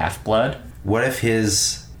 Camp Half-Blood. What if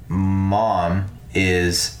his mom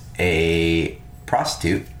is a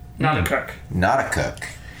prostitute? Not a cook. Not a cook.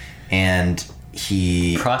 And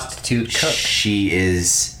he... Prostitute cook. She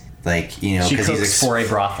is, like, She cooks for a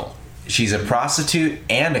brothel. She's a prostitute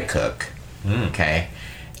and a cook. Okay.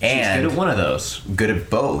 And She's good at one of those. Good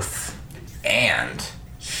at both. And...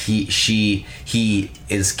 He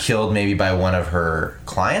is killed maybe by one of her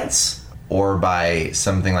clients or by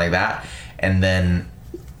something like that, and then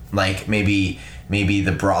like maybe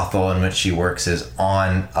the brothel in which she works is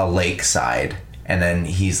on a lakeside, and then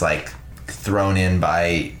he's like thrown in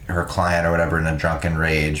by her client or whatever in a drunken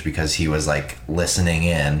rage because he was like listening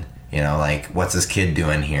in, like what's this kid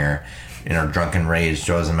doing here, drunken rage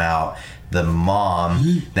throws him out. The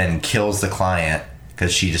mom then kills the client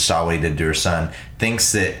because she just saw what he did to her son,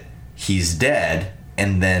 thinks that he's dead,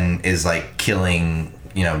 and then is like killing,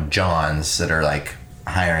 Johns that are like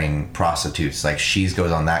hiring prostitutes. Like she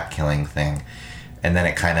goes on that killing thing, and then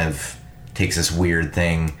it kind of takes this weird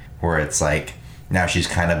thing where it's like now she's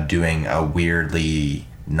kind of doing a weirdly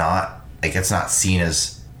not like it's not seen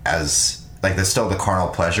as like there's still the carnal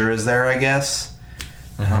pleasure is there, I guess.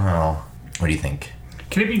 I don't know. What do you think?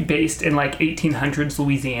 Can it be based in like 1800s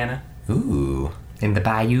Louisiana? Ooh. In the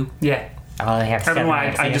bayou? Yeah. Oh, they have I don't know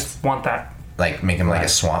why. I just want that. Like make him like a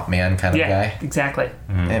swamp man kind of guy? Yeah, exactly.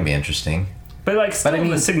 That'd be interesting. But like still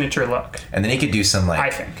the signature look. And then he could do some like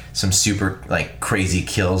I think. some super like crazy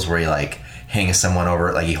kills where he like hangs someone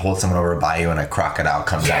over, like he holds someone over a bayou and a crocodile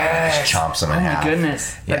comes out and just chomps him in half. Oh my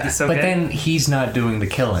goodness. That'd be so good. But then he's not doing the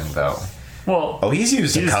killing, though. Well, he's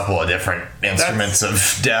used a couple of different instruments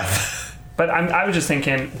of death. But I was just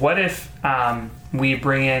thinking, what if we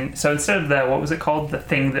bring in... So instead of what was it called? The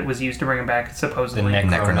thing that was used to bring him back, supposedly. The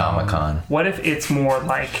Necronomicon. What if it's more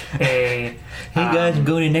like a... Hey guys, I'm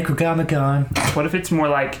going to Necronomicon. What if it's more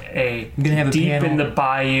like a gonna have a deep piano. in the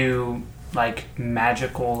bayou, like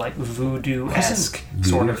magical, like voodoo-esque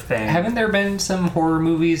sort of thing? Haven't there been some horror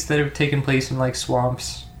movies that have taken place in, like,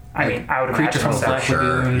 swamps? I mean, I would Creature imagine from so. Black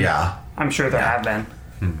Lagoon. Yeah. I'm sure there have been.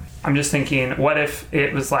 I'm just thinking, what if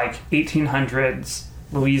it was like 1800s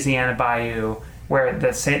Louisiana bayou, where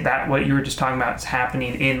that what you were just talking about is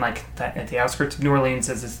happening in like at the outskirts of New Orleans,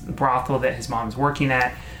 as this brothel that his mom's working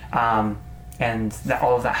at, and that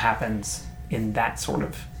all of that happens in that sort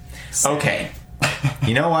of setting. Okay.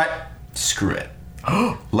 You know what? Screw it.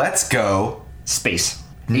 Let's go. Space.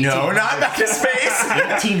 No, not back to space.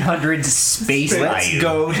 1800s space bayou. Let's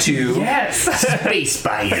go to Yes. Space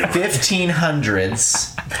bayou.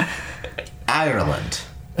 1500s Ireland.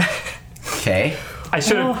 Okay. I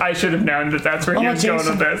should have known that that's where he was going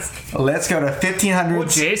with this. Let's go to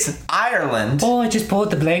 1500s Jason. Ireland. Oh, I just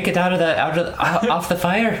pulled the blanket off the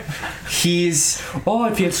fire. He's Oh,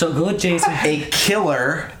 it feels so good, Jason. a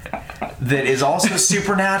killer that is also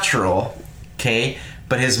supernatural. Okay,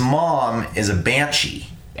 but his mom is a banshee.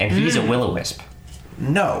 And he's a will-o-wisp.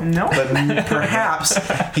 No. But perhaps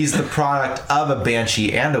he's the product of a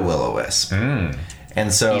banshee and a will-o-wisp.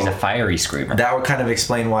 And so He's a fiery screamer. that would kind of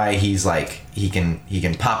explain why he's like he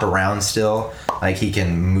can pop around still, like he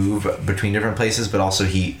can move between different places, but also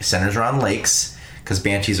he centers around lakes because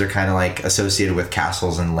banshees are kind of like associated with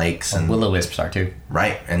castles and lakes, and will-o-wisps are too.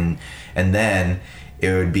 right, and then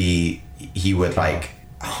it would be he would like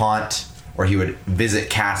haunt or he would visit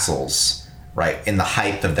castles right in the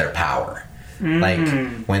height of their power. Like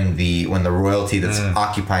when the royalty that's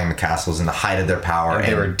occupying the castle is in the height of their power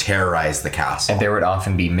and would terrorize the castle. And there would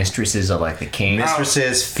often be mistresses of like the king.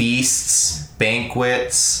 Mistresses, feasts,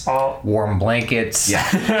 banquets, warm blankets.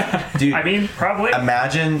 Yeah, dude. I mean, probably.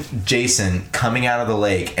 Imagine Jason coming out of the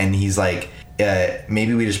lake, and he's like,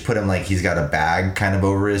 maybe we just put him like he's got a bag kind of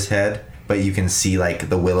over his head, but you can see like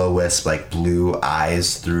the will-o-wisp like blue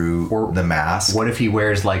eyes through the mask. What if he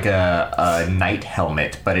wears like a knight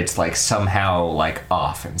helmet, but it's like somehow like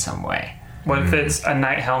off in some way? What if it's a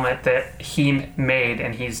knight helmet that he made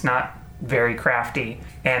and he's not very crafty,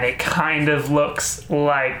 and it kind of looks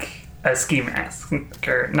like a ski mask,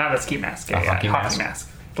 or not a ski mask, a hockey mask.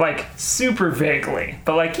 Like super vaguely,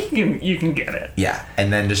 but like you can get it. Yeah,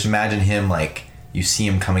 and then just imagine him like you see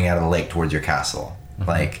him coming out of the lake towards your castle,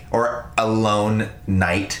 like, or a lone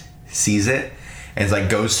knight sees it and it's like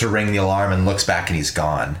goes to ring the alarm and looks back and he's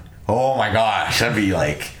gone. Oh my gosh, that'd be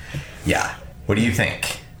like, yeah. What do you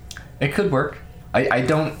think? It could work. I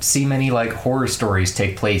don't see many like horror stories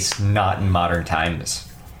take place not in modern times,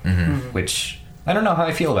 which I don't know how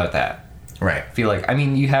I feel about that. Right. I feel like, I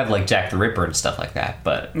mean, you have like Jack the Ripper and stuff like that,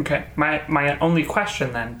 but Okay, my only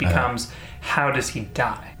question then becomes, how does he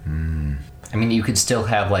die? I mean, you could still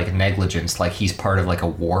have like negligence, like he's part of like a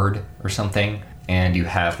ward or something, and you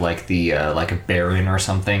have like the like a baron or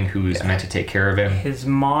something who's meant to take care of him. His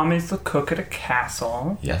mom is the cook at a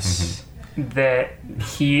castle. Yes. That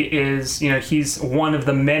he is, he's one of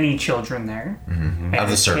the many children there. Of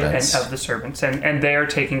the servants. And of the servants. And they are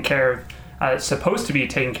taken care of, supposed to be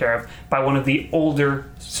taken care of by one of the older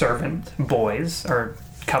servant boys, or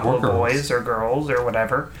couple of boys or girls or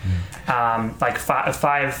whatever. Like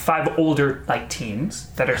five older like teens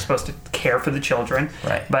that are supposed to care for the children.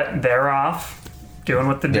 Right. But they're off doing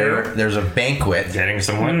what they do. There's a banquet. Getting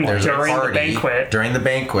someone. There's during a party. the banquet. During the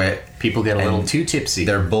banquet, People get a little too tipsy.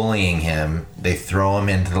 they're bullying him. They throw him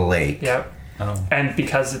into the lake. Yep. Oh. And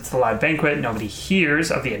because it's the live banquet, nobody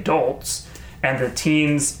hears of the adults, and the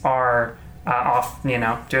teens are off,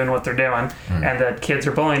 doing what they're doing, and the kids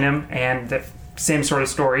are bullying him, and the same sort of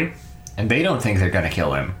story. And they don't think they're gonna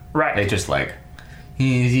kill him. Right. They just like,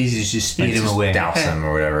 he's just speed him Just away. douse him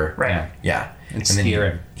or whatever. Right. Yeah. Yeah. And then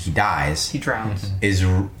steer him. he dies. He drowns.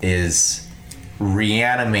 Is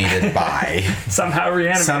reanimated by Somehow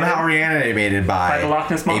reanimated. by the Loch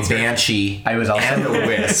Ness Monster. a banshee I was also and a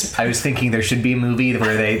wisp. I was thinking there should be a movie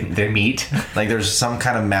where they meet. Like there's some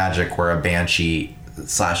kind of magic where a banshee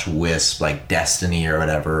 / wisp, like destiny or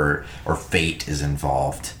whatever, or fate is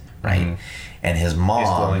involved, right? And his His mom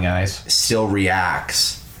glowing eyes. still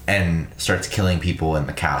reacts and starts killing people in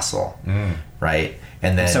the castle, right?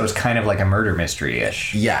 And then So it's kind of like a murder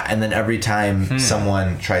mystery-ish. yeah, and then every time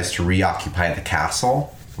someone tries to reoccupy the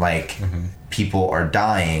castle, like people are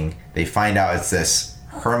dying, they find out it's this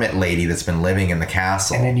hermit lady that's been living in the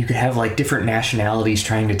castle. And then you could have like different nationalities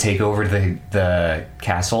trying to take over the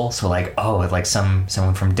castle. So like, like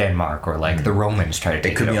someone from Denmark, or like the Romans try to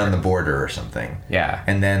take it could be over. on the border or something. Yeah.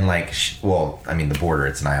 And then like, the border,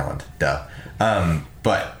 it's an island, duh.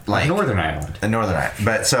 But like Northern Ireland. a northern island.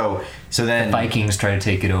 But so then Vikings try to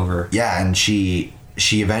take it over. yeah, and she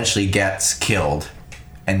eventually gets killed,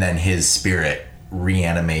 and then his spirit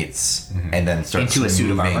reanimates and then starts Into a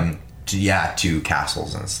suit of moving armor. to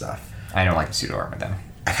castles and stuff. I don't like the pseudo armor though.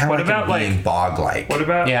 I kind of What like about, it being like- bog-like. What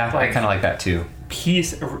about Yeah, I kind of like that too.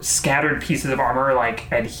 scattered pieces of armor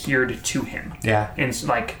like adhered to him? Yeah. In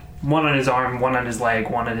like one on his arm, one on his leg,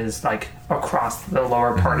 one on his like across the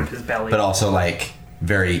lower part of his belly. But also like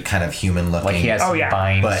very kind of human looking. Like he has Oh, some yeah.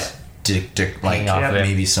 vines. but like off of it.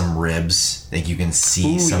 maybe some ribs. Like you can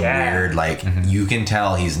see Ooh, some yeah. weird like you can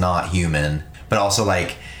tell he's not human. But also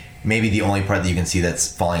like maybe the only part that you can see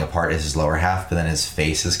that's falling apart is his lower half, but then his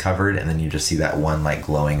face is covered, and then you just see that one like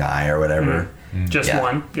glowing eye or whatever. just yeah,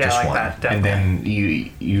 one. Yeah, just I like one. that. and Definitely.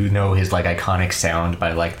 then you know his like iconic sound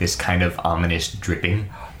by like this kind of ominous dripping.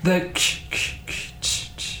 The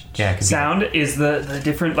Yeah, 'cause sound is the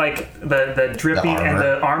different like the dripping and armor.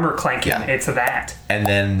 the armor clanking. Yeah. It's that. And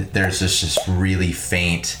then there's just really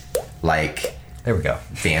faint like There we go.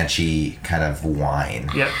 banshee kind of whine.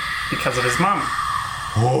 Yep, because of his mom.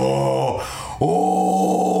 Oh.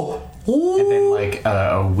 And then like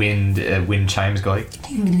wind chimes go like.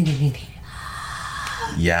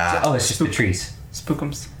 Yeah. Oh, it's just the trees.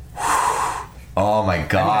 Spookums. Oh my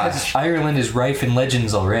gosh. Ireland is rife in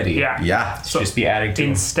legends already. Yeah. Yeah. So just be adding to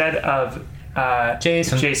them. Instead of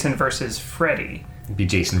Jason versus Freddy. It'd be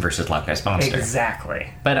Jason versus Loch Ness Monster. Exactly.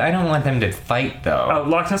 But I don't want them to fight though.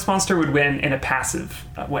 Loch Ness Monster would win in a passive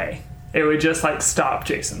way. It would just like stop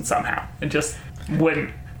Jason somehow. It just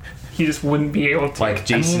wouldn't. He just wouldn't be able to. Like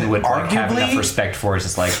Jason would like, have arguably- enough respect for us.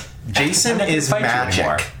 It's like Jason I'm not gonna is fight you magic.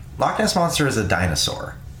 anymore. Loch Ness Monster is a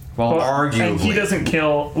dinosaur. Well, arguably. And he doesn't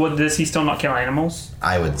kill. What does he still not kill animals?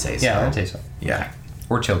 I would say so. yeah, I'd say so. Yeah.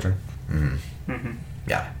 Or children.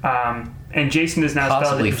 Yeah. And Jason is now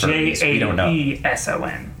Possibly spelled furries. We don't know.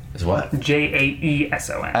 Jaeson. Is what?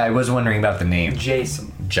 Jaeson. I was wondering about the name.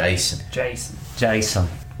 Jason. Jason. Jason.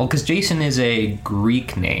 Well, because Jason is a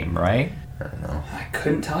Greek name, right? I don't know. I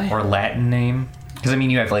couldn't tell you. Or Latin name? Because, I mean,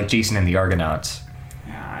 you have, like, Jason and the Argonauts.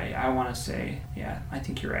 Yeah, I want to say, I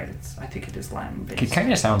think you're right. I think it is Latin based. It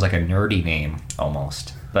kind of sounds like a nerdy name,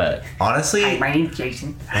 almost. But, Honestly, Hi, my name's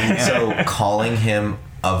Jason. so calling him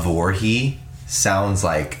a Vorhi sounds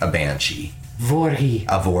like a banshee. Vorhi.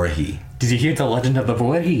 A Vorhi. Did you hear the legend of the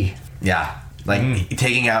Vorhi? Yeah. Like,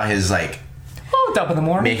 taking out his, like, Oh, top of the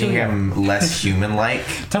morning. making him less human-like.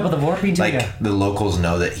 Top of the Vorhi, Like, the locals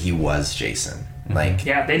know that he was Jason. Like,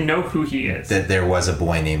 Yeah, they know who he is. that there was a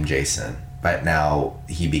boy named Jason, but now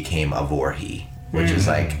he became a Vorhi, which is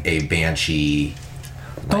like a banshee.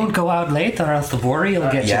 Don't go out late or else the Vorhi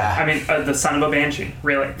will get yeah. I mean, the son of a banshee.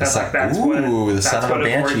 Really, that's Son- like that's Ooh, what. the son of a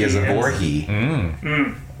banshee is a Vorhi.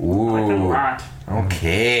 Ooh. I like that a lot.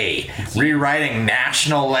 Okay, rewriting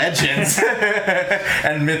national legends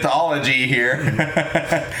and mythology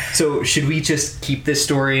here. So should we just keep this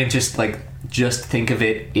story and just think of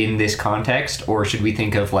it in this context, or should we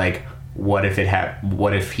think of like what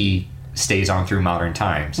if he stays on through modern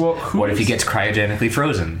times? Well, what if he gets cryogenically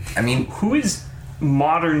frozen? I mean, Who is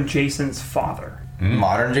modern Jason's father?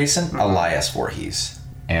 modern Jason, Elias Voorhees.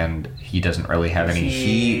 And he doesn't really have any.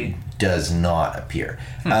 He does not appear.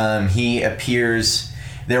 He appears.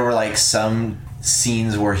 There were like some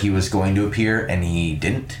scenes where he was going to appear and he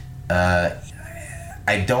didn't.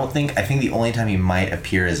 I think the only time he might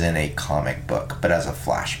appear is in a comic book, but as a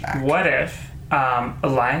flashback. What if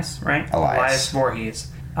Elias, right? Elias.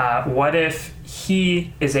 Voorhees. What if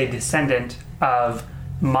he is a descendant of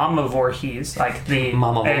Mama Voorhees, like the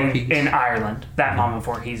Mama Voorhees. in Ireland? That Mama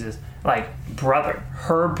Voorhees is like brother,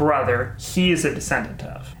 her brother. He is a descendant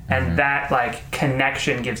of, and that like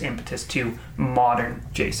connection gives impetus to modern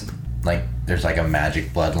Jason. Like there's like a magic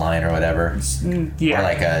bloodline or whatever, Yeah, or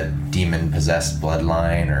like a demon possessed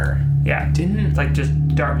bloodline, or It's like just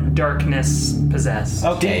darkness possessed.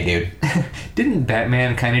 okay, dude. Didn't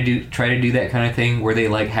Batman kind of try to do that kind of thing where they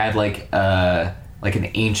like had like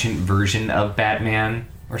an ancient version of Batman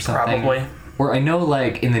or something? Probably. Or I know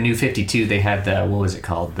like in the New 52 they had the, what was it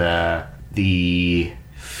called, the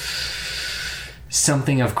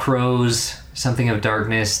something of crows, something of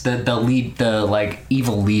darkness, the like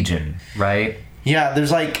evil legion, right? Yeah,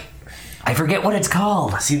 there's like, I forget what it's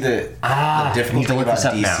called. see the need difficult to thing look about this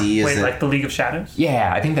up now. DC is Wait, that like the League of Shadows?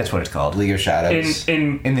 Yeah, I think that's what it's called. League of Shadows.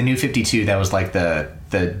 In In the New 52, that was like the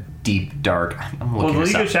deep dark. I'm well, looking the this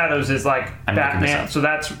League up. of Shadows is like I'm looking this Batman. up. So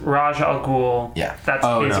that's Ra's al Ghul. Yeah. That's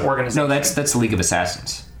Oh his no, organization. no, that's the League of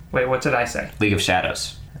Assassins. Wait, what did I say? League of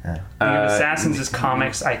Shadows. League of Assassins is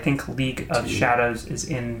comics. I think League of Shadows is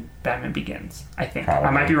in Batman Begins. I think. I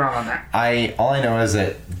Probably. might be wrong on that. all I know is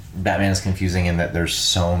that Batman is confusing in that there's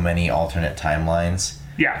so many alternate timelines.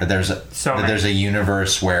 Yeah. That there's many. a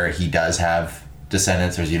universe where he does have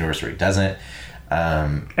descendants. There's a universe where he doesn't.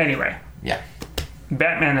 Anyway, Yeah.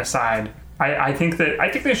 Batman aside, I think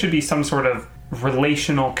there should be some sort of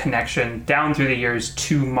relational connection down through the years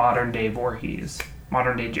to modern day Voorhees,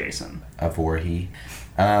 modern day Jason, A Voorhees.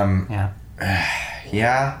 Yeah.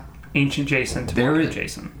 Yeah. ancient Jason to There modern is-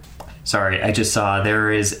 Jason. Sorry, I just saw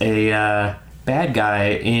there is a bad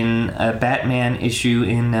guy in a Batman issue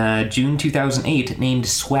in June 2008 named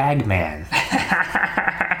Swagman.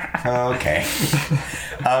 Okay.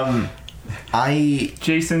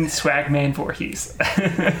 Jason Swagman Voorhees.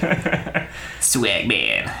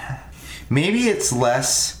 Swagman. Maybe it's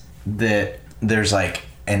less that there's like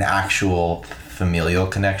an actual familial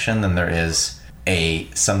connection than there is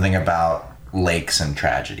something about lakes and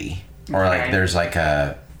tragedy, or like Okay. there's like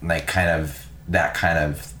a that kind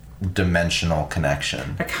of dimensional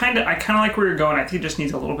connection. I kind of like where you're going. I think it just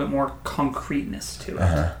needs a little bit more concreteness to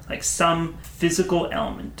it, like some physical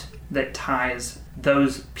element that ties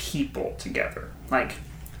those people together, like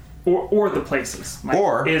or the places, like,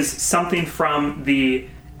 Or- is something from the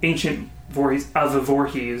ancient Voorhees of the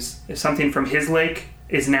Voorhees. If something from his lake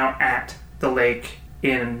is now at the lake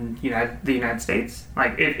in the United States,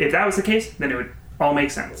 like if that was the case, then it would all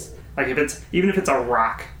make sense. Like even if it's a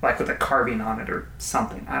rock, like with a carving on it or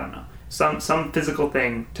something, I don't know. Some physical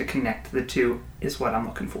thing to connect the two is what I'm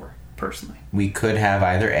looking for, personally. We could have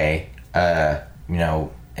either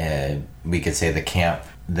we could say the camp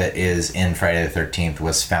that is in Friday the 13th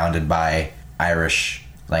was founded by Irish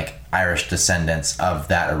descendants of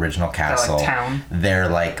that original castle. town? Their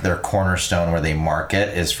cornerstone where they mark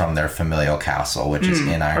it is from their familial castle, which is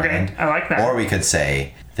in Ireland. Okay, I like that. Or we could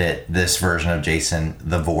say that this version of Jason,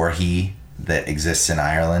 the Voorhees that exists in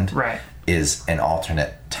Ireland, Right. is an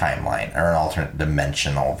alternate timeline or an alternate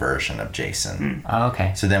dimensional version of Jason. Oh,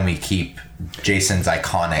 okay. So then we keep Jason's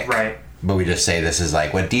iconic, Right. but we just say this is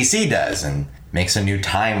like what DC does and makes a new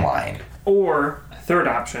timeline. Or third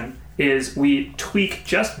option is we tweak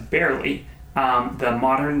just barely the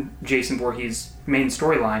modern Jason Voorhees main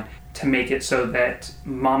storyline to make it so that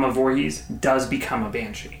Mama Voorhees does become a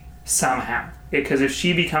Banshee somehow. Because if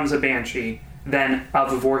she becomes a Banshee, then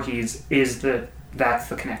of Voorhees that's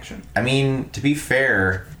the connection. I mean, to be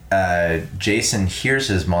fair, Jason hears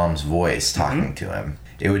his mom's voice talking to him.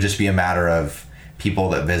 It would just be a matter of people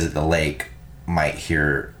that visit the lake might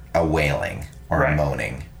hear a wailing or a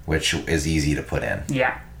moaning, which is easy to put in.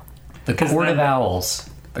 Yeah. The Court of Owls.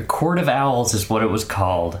 The Court of Owls is what it was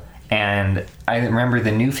called. And I remember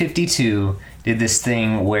the New 52 did this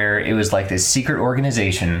thing where it was like this secret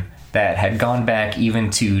organization that had gone back even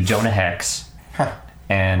to Jonah Hex. Huh.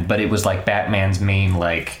 But it was like Batman's main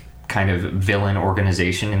like kind of villain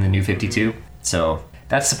organization in the New 52. So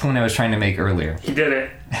that's the point I was trying to make earlier. He did it.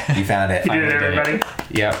 You found it. He did it, everybody.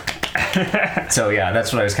 Yep. So yeah,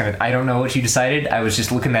 that's what I was kind of... I don't know what you decided. I was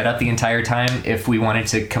just looking that up the entire time. If we wanted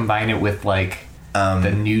to combine it with like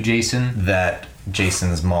the new Jason. That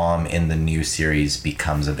Jason's mom in the new series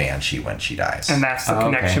becomes a Banshee when she dies. And that's the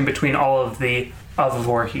connection between all of the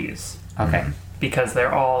Voorhees. Okay. Because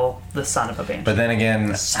they're all the son of a Banshee. But then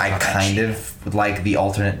again, I kind of would like the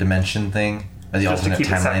alternate dimension thing. Or the Just to alternate keep it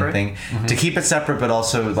timeline separate? thing. To keep it separate, but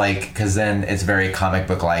also like... Because then it's very comic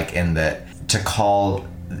book-like in that to call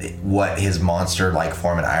what his monster like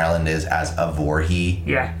form in Ireland is as a Voorhees.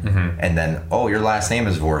 Yeah. And then, oh, your last name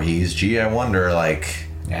is Voorhees. Gee, I wonder, like...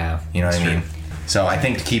 Yeah. You know what I mean? So I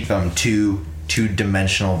think to keep them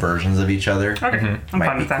two-dimensional versions of each other Okay. I'm might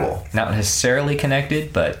fine be with that. cool. Not necessarily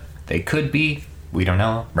connected, but they could be. We don't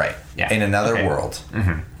know. Right. Yeah. In another Okay. world.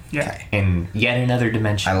 Yeah. Okay. In yet another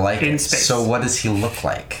dimension. I like In it. space. So what does he look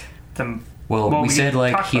like? Well, we said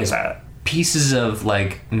like talked he about has that. pieces of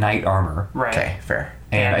like knight armor. Right. Okay, fair.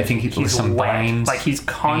 And I think he's some wet. vines. Like he's hanging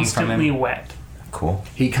from constantly him. wet. Cool.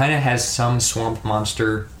 He kind of has some swamp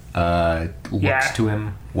monster looks Yeah. to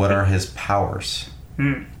him. What are his powers?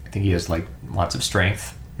 I think he has like lots of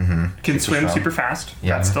strength. Can swim strong. super fast.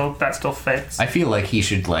 Yeah. That still fits. I feel like he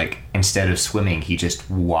should like instead of swimming, he just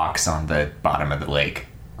walks on the bottom of the lake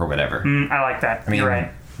or whatever. I like that. mean, You're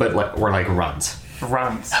right. But like or like runs.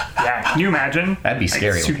 Runs. Yeah. Can you imagine? That'd be Like,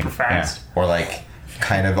 scary super looking. fast. Or like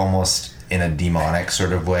kind of almost in a demonic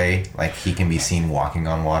sort of way. Like he can be seen walking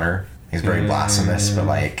on water. He's very blasphemous, but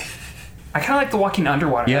like... I kind of like the walking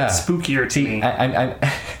underwater. Yeah. That's spookier to me.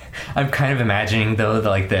 I'm kind of imagining though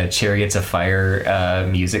the Chariots of Fire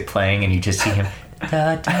music playing, and you just see him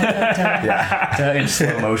da, da, da, da, in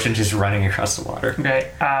slow motion, just running across the water.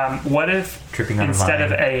 Okay. What if Tripping on a instead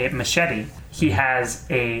vine. of a machete, he has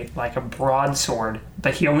a broadsword,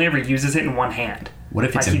 but he only ever uses it in one hand? What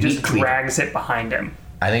if it's like a he meat just cleaver? drags it behind him?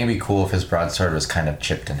 I think it'd be cool if his broadsword was kind of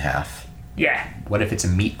chipped in half. Yeah. What if it's a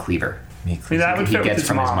meat cleaver? Me See, that would he fit with gets his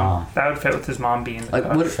from his mom. mom. That would fit with his mom being the Like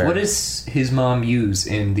cook. what? fair. What does his mom use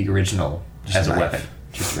in the original Just as a a knife. weapon?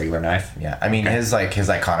 Just a regular knife. Yeah, I mean his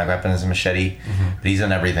iconic weapon is a machete, but he's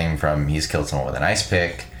done everything from he's killed someone with an ice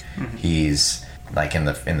pick. He's like in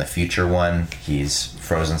the future one, he's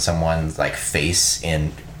frozen someone's like face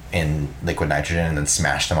in liquid nitrogen and then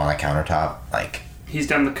smashed them on the countertop. Like, He's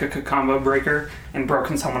done the combo breaker and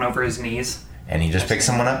broken someone over his knees. and he just picked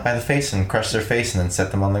someone up by the face and crushed their face and then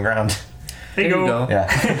set them on the ground. There you go.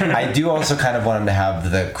 Yeah, I do also kind of want him to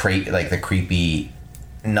have the creepy,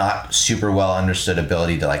 not super well understood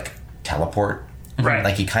ability to like teleport. Right.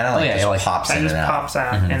 Like he kind of yeah, like- pops That in just and out. pops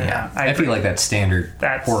out in and out. I feel like that's standard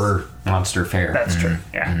That's- horror monster fare. That's true.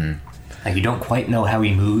 Yeah. Like you don't quite know how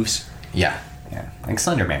he moves. Yeah. Yeah, like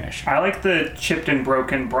Slendermanish. I like the chipped and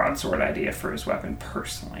broken broadsword idea for his weapon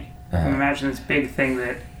personally. Imagine this big thing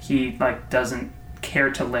that he doesn't care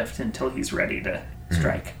to lift until he's ready to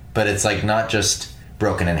strike. But it's like not just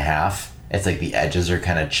broken in half. It's like the edges are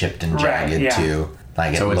kind of chipped and Right, jagged yeah. too.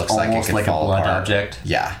 Like So it it's looks like it almost could like a fall blunt apart. object?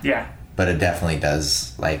 Yeah. Yeah. But it definitely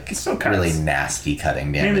does like still cuts. really nasty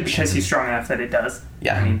cutting damage. Mainly because he's strong enough that it does.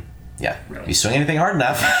 Yeah. I mean, Yeah. Really. If you swing anything hard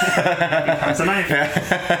enough. it's a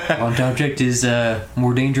knife. Blunt object is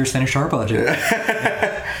more dangerous than a sharp object.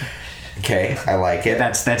 Okay, I like it.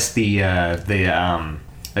 That's the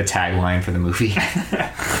tagline for the movie.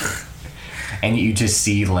 And you just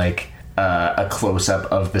see like a close up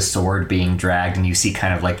of the sword being dragged, and you see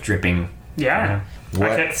kind of like dripping Yeah.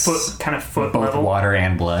 Like at What's foot both level. water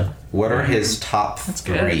and blood. What are his top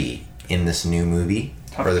good. 3 in this new movie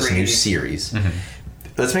Top or this 3. new series?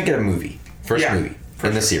 Let's make it a movie. First Yeah, movie for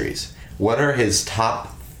in the sure. series. What are his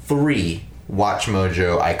top 3 Watch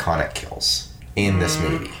Mojo iconic kills in this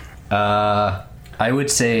movie? I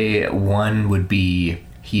would say one would be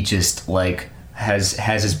he just like has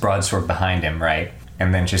his broadsword behind him, right,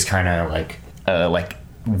 and then just kind of like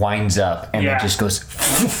winds up and then just goes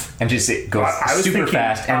and just it goes super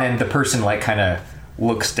fast, and then the person like kind of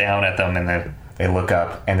looks down at them and then they look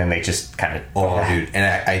up and then they just kind of dude,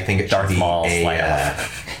 and I think it should be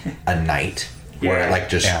a knight where it like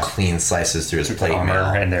just clean slices through his plate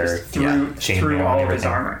armor and they're through all of his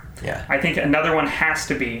armor. Yeah, I think another one has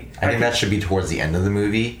to be. I think that should be towards the end of the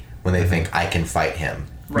movie when they think I can fight him.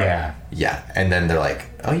 Right. Yeah, and then they're like,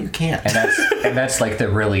 "Oh, you can't." And that's like the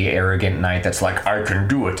really arrogant knight that's like, "I can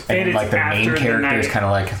do it," and like the main character is kind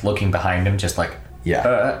of like looking behind him, just like,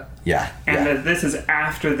 yeah. And this is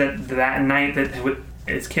after that knight that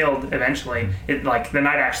is killed eventually. It like the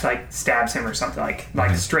knight actually like stabs him or something like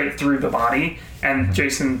straight through the body, and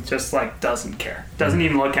Jason just like doesn't care, doesn't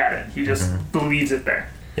even look at it. He just believes it there.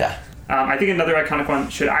 Yeah. I think another iconic one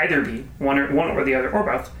should either be one or the other or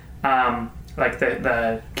both. Like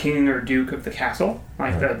the king or duke of the castle,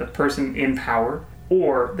 like the person in power,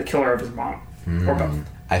 or the killer of his mom, or both.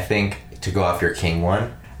 I think to go off your king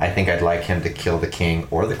one, I think I'd like him to kill the king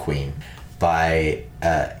or the queen by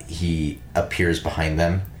he appears behind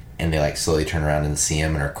them and they like slowly turn around and see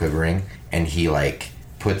him and are quivering, and he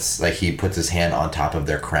puts his hand on top of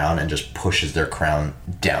their crown and just pushes their crown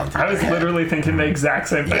down through I was literally thinking the exact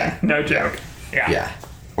same thing. Yeah. No joke. Yeah.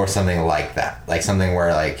 Or something like that. Like something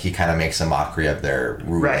where like he kind of makes a mockery of their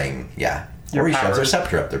ruling. Right. Yeah. Or he shoves their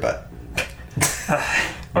scepter up their butt.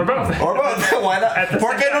 Or both. Why not?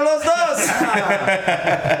 ¿Por qué no los dos?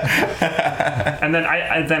 And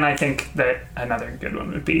then I think that another good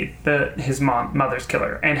one would be his mother's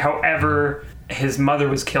killer. And however his mother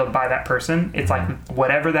was killed by that person, it's like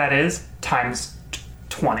whatever that is times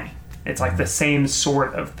 20. It's like the same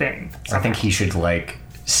sort of thing. I think he should like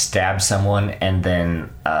stab someone and then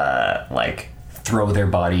like throw their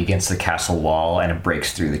body against the castle wall and it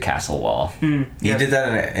breaks through the castle wall. He did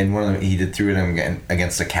that in one of them. He threw it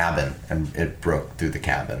against a cabin and it broke through the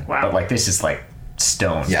cabin. Wow. But like this is like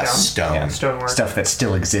stone. Yeah, stone. Yeah, stonework. Stuff that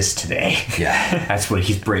still exists today. Yeah. That's what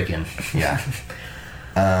he's breaking. Yeah.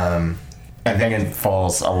 And then it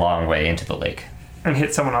falls a long way into the lake. And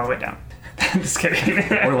hit someone on the way down. Just kidding.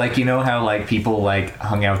 Or like, you know how like people like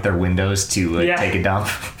hung out their windows to take a dump?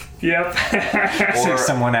 Yep. Or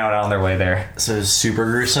someone out on their way there. So it's super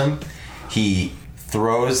gruesome. He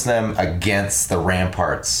throws them against the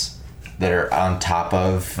ramparts that are on top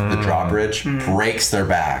of the drawbridge, breaks their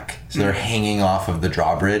back. So they're hanging off of the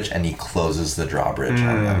drawbridge and he closes the drawbridge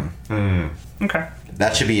on them. Okay.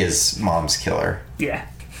 That should be his mom's killer. Yeah.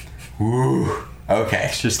 Ooh. Okay.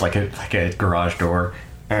 It's just like a garage door.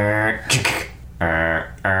 He has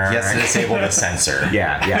to disable the sensor.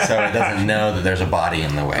 Yeah. So it doesn't know that there's a body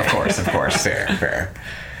in the way. Of course. Fair.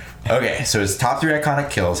 Okay, so his top 3 iconic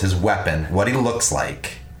kills, his weapon, what he looks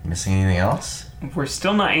like. Missing anything else? We're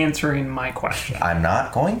still not answering my question. I'm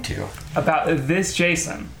not going to. About this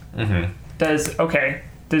Jason.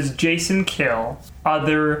 Does Jason kill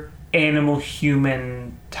other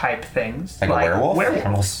animal-human type things? Like a werewolf?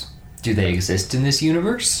 Animals. Do they exist in this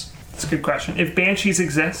universe? That's a good question. If banshees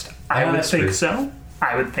exist, I would think so.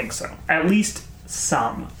 I would think so. At least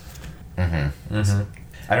some. I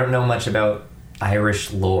don't know much about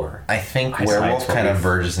Irish lore. I think werewolf kind of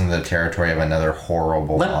verges into the territory of another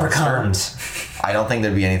horrible leprechauns. Monster. I don't think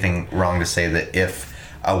there'd be anything wrong to say that if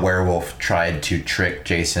a werewolf tried to trick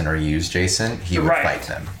Jason or use Jason, he would fight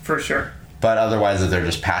them. For sure. But otherwise, if they're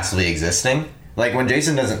just passively existing, like when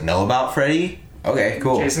Jason doesn't know about Freddy, okay,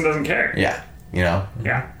 cool. Jason doesn't care. Yeah, you know?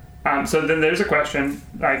 Yeah. So then there's a question,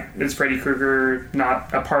 like, is Freddy Krueger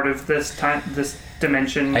not a part of this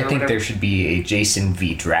dimension? I think there should be a Jason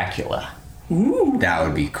v. Dracula. Ooh. That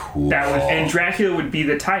would be cool. And Dracula would be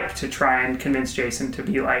the type to try and convince Jason to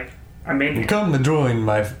be like a maniac. Come and join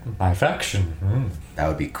my faction. That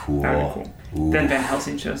would be cool. That would be cool. Then Van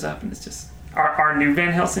Helsing shows up and it's just our new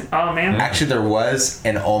Van Helsing. Oh man. Actually, there was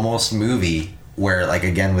an almost movie where, like,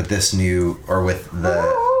 again with this new or with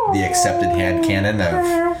the accepted headcanon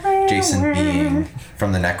of Jason being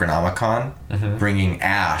from the Necronomicon, bringing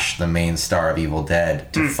Ash, the main star of Evil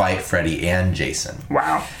Dead, to fight Freddy and Jason.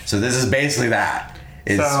 Wow. So this is basically that.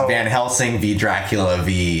 It's Van Helsing v. Dracula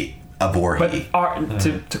v. a Voorhee. But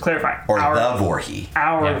to clarify. Or the Voorhee.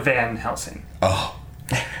 Our Van Helsing. Oh.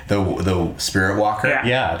 The Spirit Walker?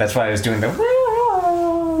 Yeah, that's why I was doing the...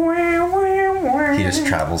 He just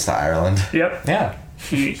travels to Ireland. Yep. Yeah.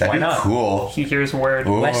 That'd be cool. He hears word.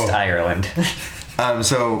 Ooh. West Ireland.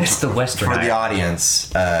 So it's the Western for Ireland. The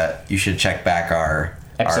audience, you should check back our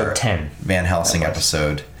episode 10 Van Helsing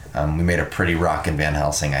episode We made a pretty rockin' Van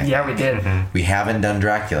Helsing, I think. Yeah, we did. Mm-hmm. We haven't done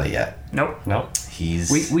Dracula yet. Nope.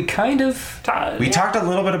 We kind of... We talked a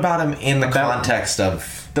little bit about him in the context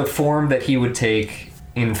of... the form that he would take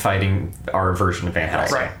in fighting our version of Van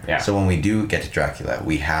Helsing. Right. Yeah. So when we do get to Dracula,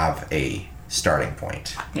 we have a starting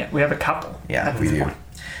point. Yeah, we have a couple. Yeah, we do.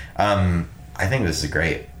 I think this is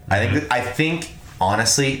great. I think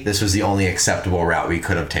honestly, this was the only acceptable route we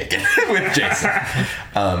could have taken with Jason,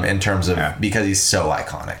 in terms of because he's so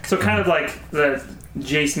iconic. So kind of like the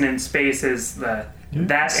Jason in space is that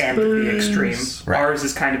end of the extreme. Right. Ours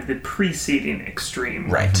is kind of the preceding extreme.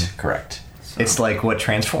 Right. Correct. It's like what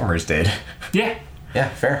Transformers did, Yeah. Yeah.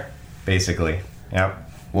 Fair. basically. Yep.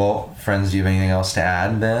 Well, friends, do you have anything else to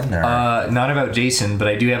add then? Or? Not about Jason, but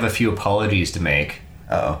I do have a few apologies to make.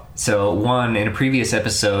 Uh-oh. So, one, in a previous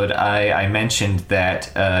episode, I mentioned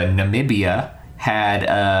that Namibia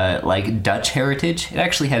had, like, Dutch heritage. It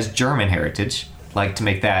actually has German heritage. I'd like to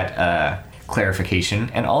make that clarification.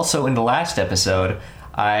 And also, in the last episode,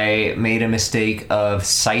 I made a mistake of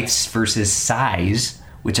scythes versus size,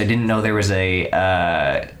 which I didn't know there was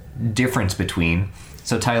a difference between.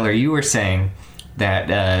 So, Tyler, you were saying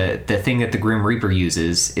that the thing that the Grim Reaper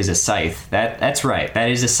uses is a scythe. That's right. That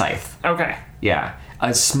is a scythe. Okay. Yeah.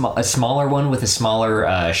 A smaller one with a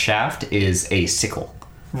smaller shaft is a sickle,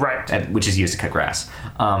 Right. which is used to cut grass.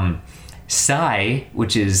 Sai,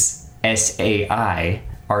 which is SAI,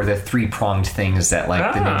 are the three-pronged things that,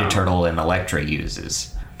 like, the Ninja Turtle and Elektra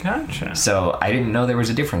uses. Gotcha. So I didn't know there was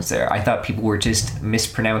a difference there. I thought people were just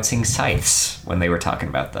mispronouncing scythes when they were talking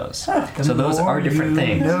about those. So those are different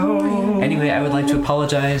things. Anyway, I would like to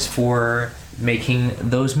apologize for making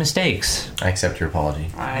those mistakes. I accept your apology.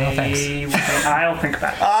 thanks. I'll think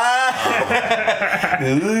about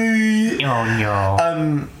it. Oh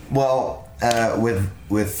no. Well,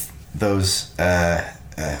 with those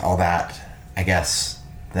all that, I guess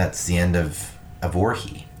that's the end of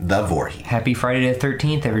Voorhee. The Voorhee. Happy Friday the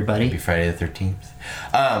 13th, everybody. Happy Friday the 13th.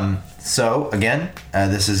 So again,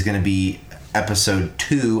 this is going to be episode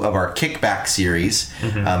 2 of our Kickback series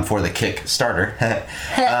for the Kickstarter.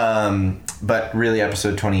 But really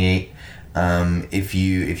episode 28. If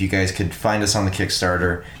you guys could find us on the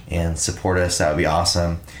Kickstarter and support us, that would be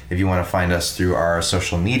awesome. If you want to find us through our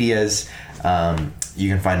social medias, you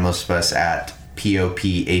can find most of us at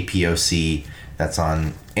POPAPOC. That's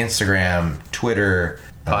on Instagram, Twitter.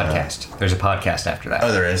 Podcast. There's a podcast after that.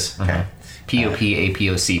 Oh, there is? Okay.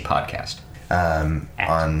 POPAPOC podcast.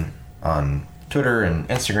 On Twitter and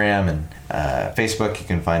Instagram and Facebook, you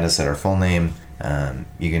can find us at our full name.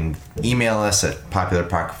 You can email us at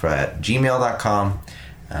popularapocrypha@gmail.com.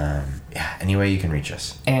 Any way you can reach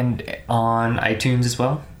us. And on iTunes as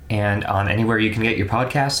well. And on anywhere you can get your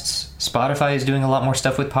podcasts. Spotify is doing a lot more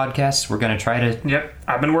stuff with podcasts. We're going to try to... Yep.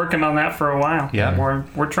 I've been working on that for a while. Yeah.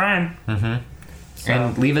 We're trying. So,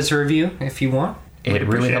 and leave us a review if you want. It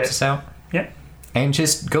really helps us out. Yep. And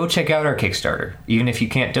just go check out our Kickstarter. Even if you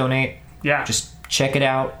can't donate, just check it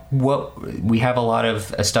out. We have a lot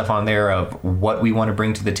of stuff on there of what we want to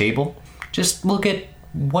bring to the table. Just look at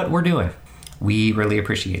what we're doing. We really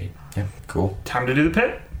appreciate it. Yeah, cool. Time to do the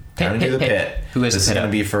pit. Time to do the pit. Who is this is going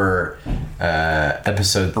to be for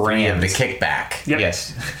episode 3 of the Kickback. Yep.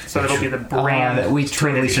 Yes. So it'll be the brand. We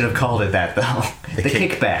totally should have called it that, though. The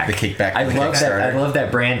Kickback. The Kickback. I love that. I love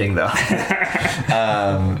that branding, though.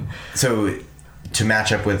 So to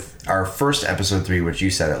match up with our first episode 3, which you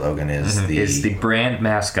said it, Logan, is the brand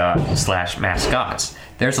mascot / mascots.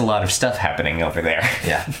 There's a lot of stuff happening over there.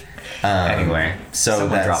 Yeah. Anyway, so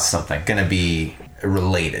someone that's dropped something. Going to be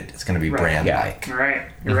related. It's going to be brand like. All right.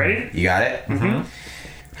 You ready? You got it?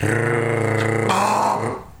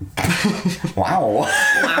 Wow.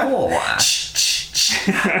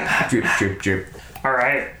 Drip, drip, drip. All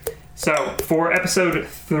right. So for episode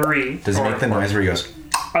 3, does it make the noise where he goes?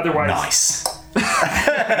 Otherwise, Nice.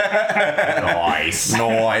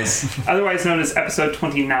 Otherwise known as episode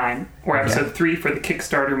 29 or episode 3 for the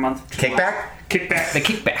Kickstarter month. Kickback. The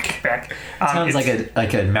Kickback. Sounds it's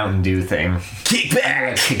like a Mountain Dew thing.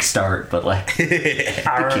 Kickback. Like Kickstart, but like the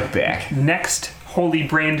Kickback. Next holy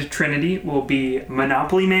brand trinity will be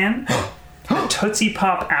Monopoly Man, the Tootsie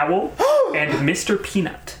Pop Owl, and Mr.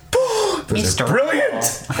 Peanut. Mr.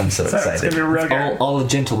 Brilliant. I'm so It's gonna excited. be real good. All the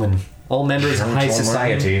gentlemen, all members of high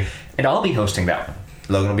society, and I'll be hosting that one.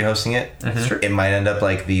 Logan will be hosting it. True. It might end up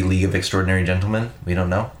like the League of Extraordinary Gentlemen. We don't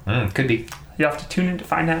know. Could be. You have to tune in to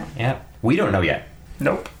find out. Yeah. We don't know yet.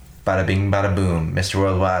 Nope. Bada bing, bada boom. Mr.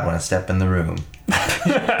 Worldwide, want to step in the room. And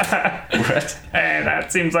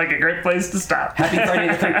that seems like a great place to stop. Happy Friday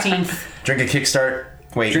the 13th. Drink a kickstart.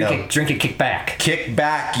 Wait, Drink a kickback. Kick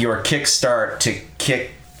back your kickstart to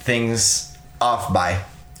kick things off by.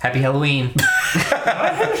 Happy Halloween.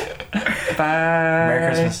 Bye. Merry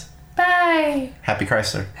Christmas. Bye. Happy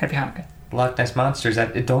Chrysler. Happy Hanukkah. Loch Ness Monsters.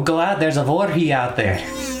 Don't go out. There's a Vorhi out there.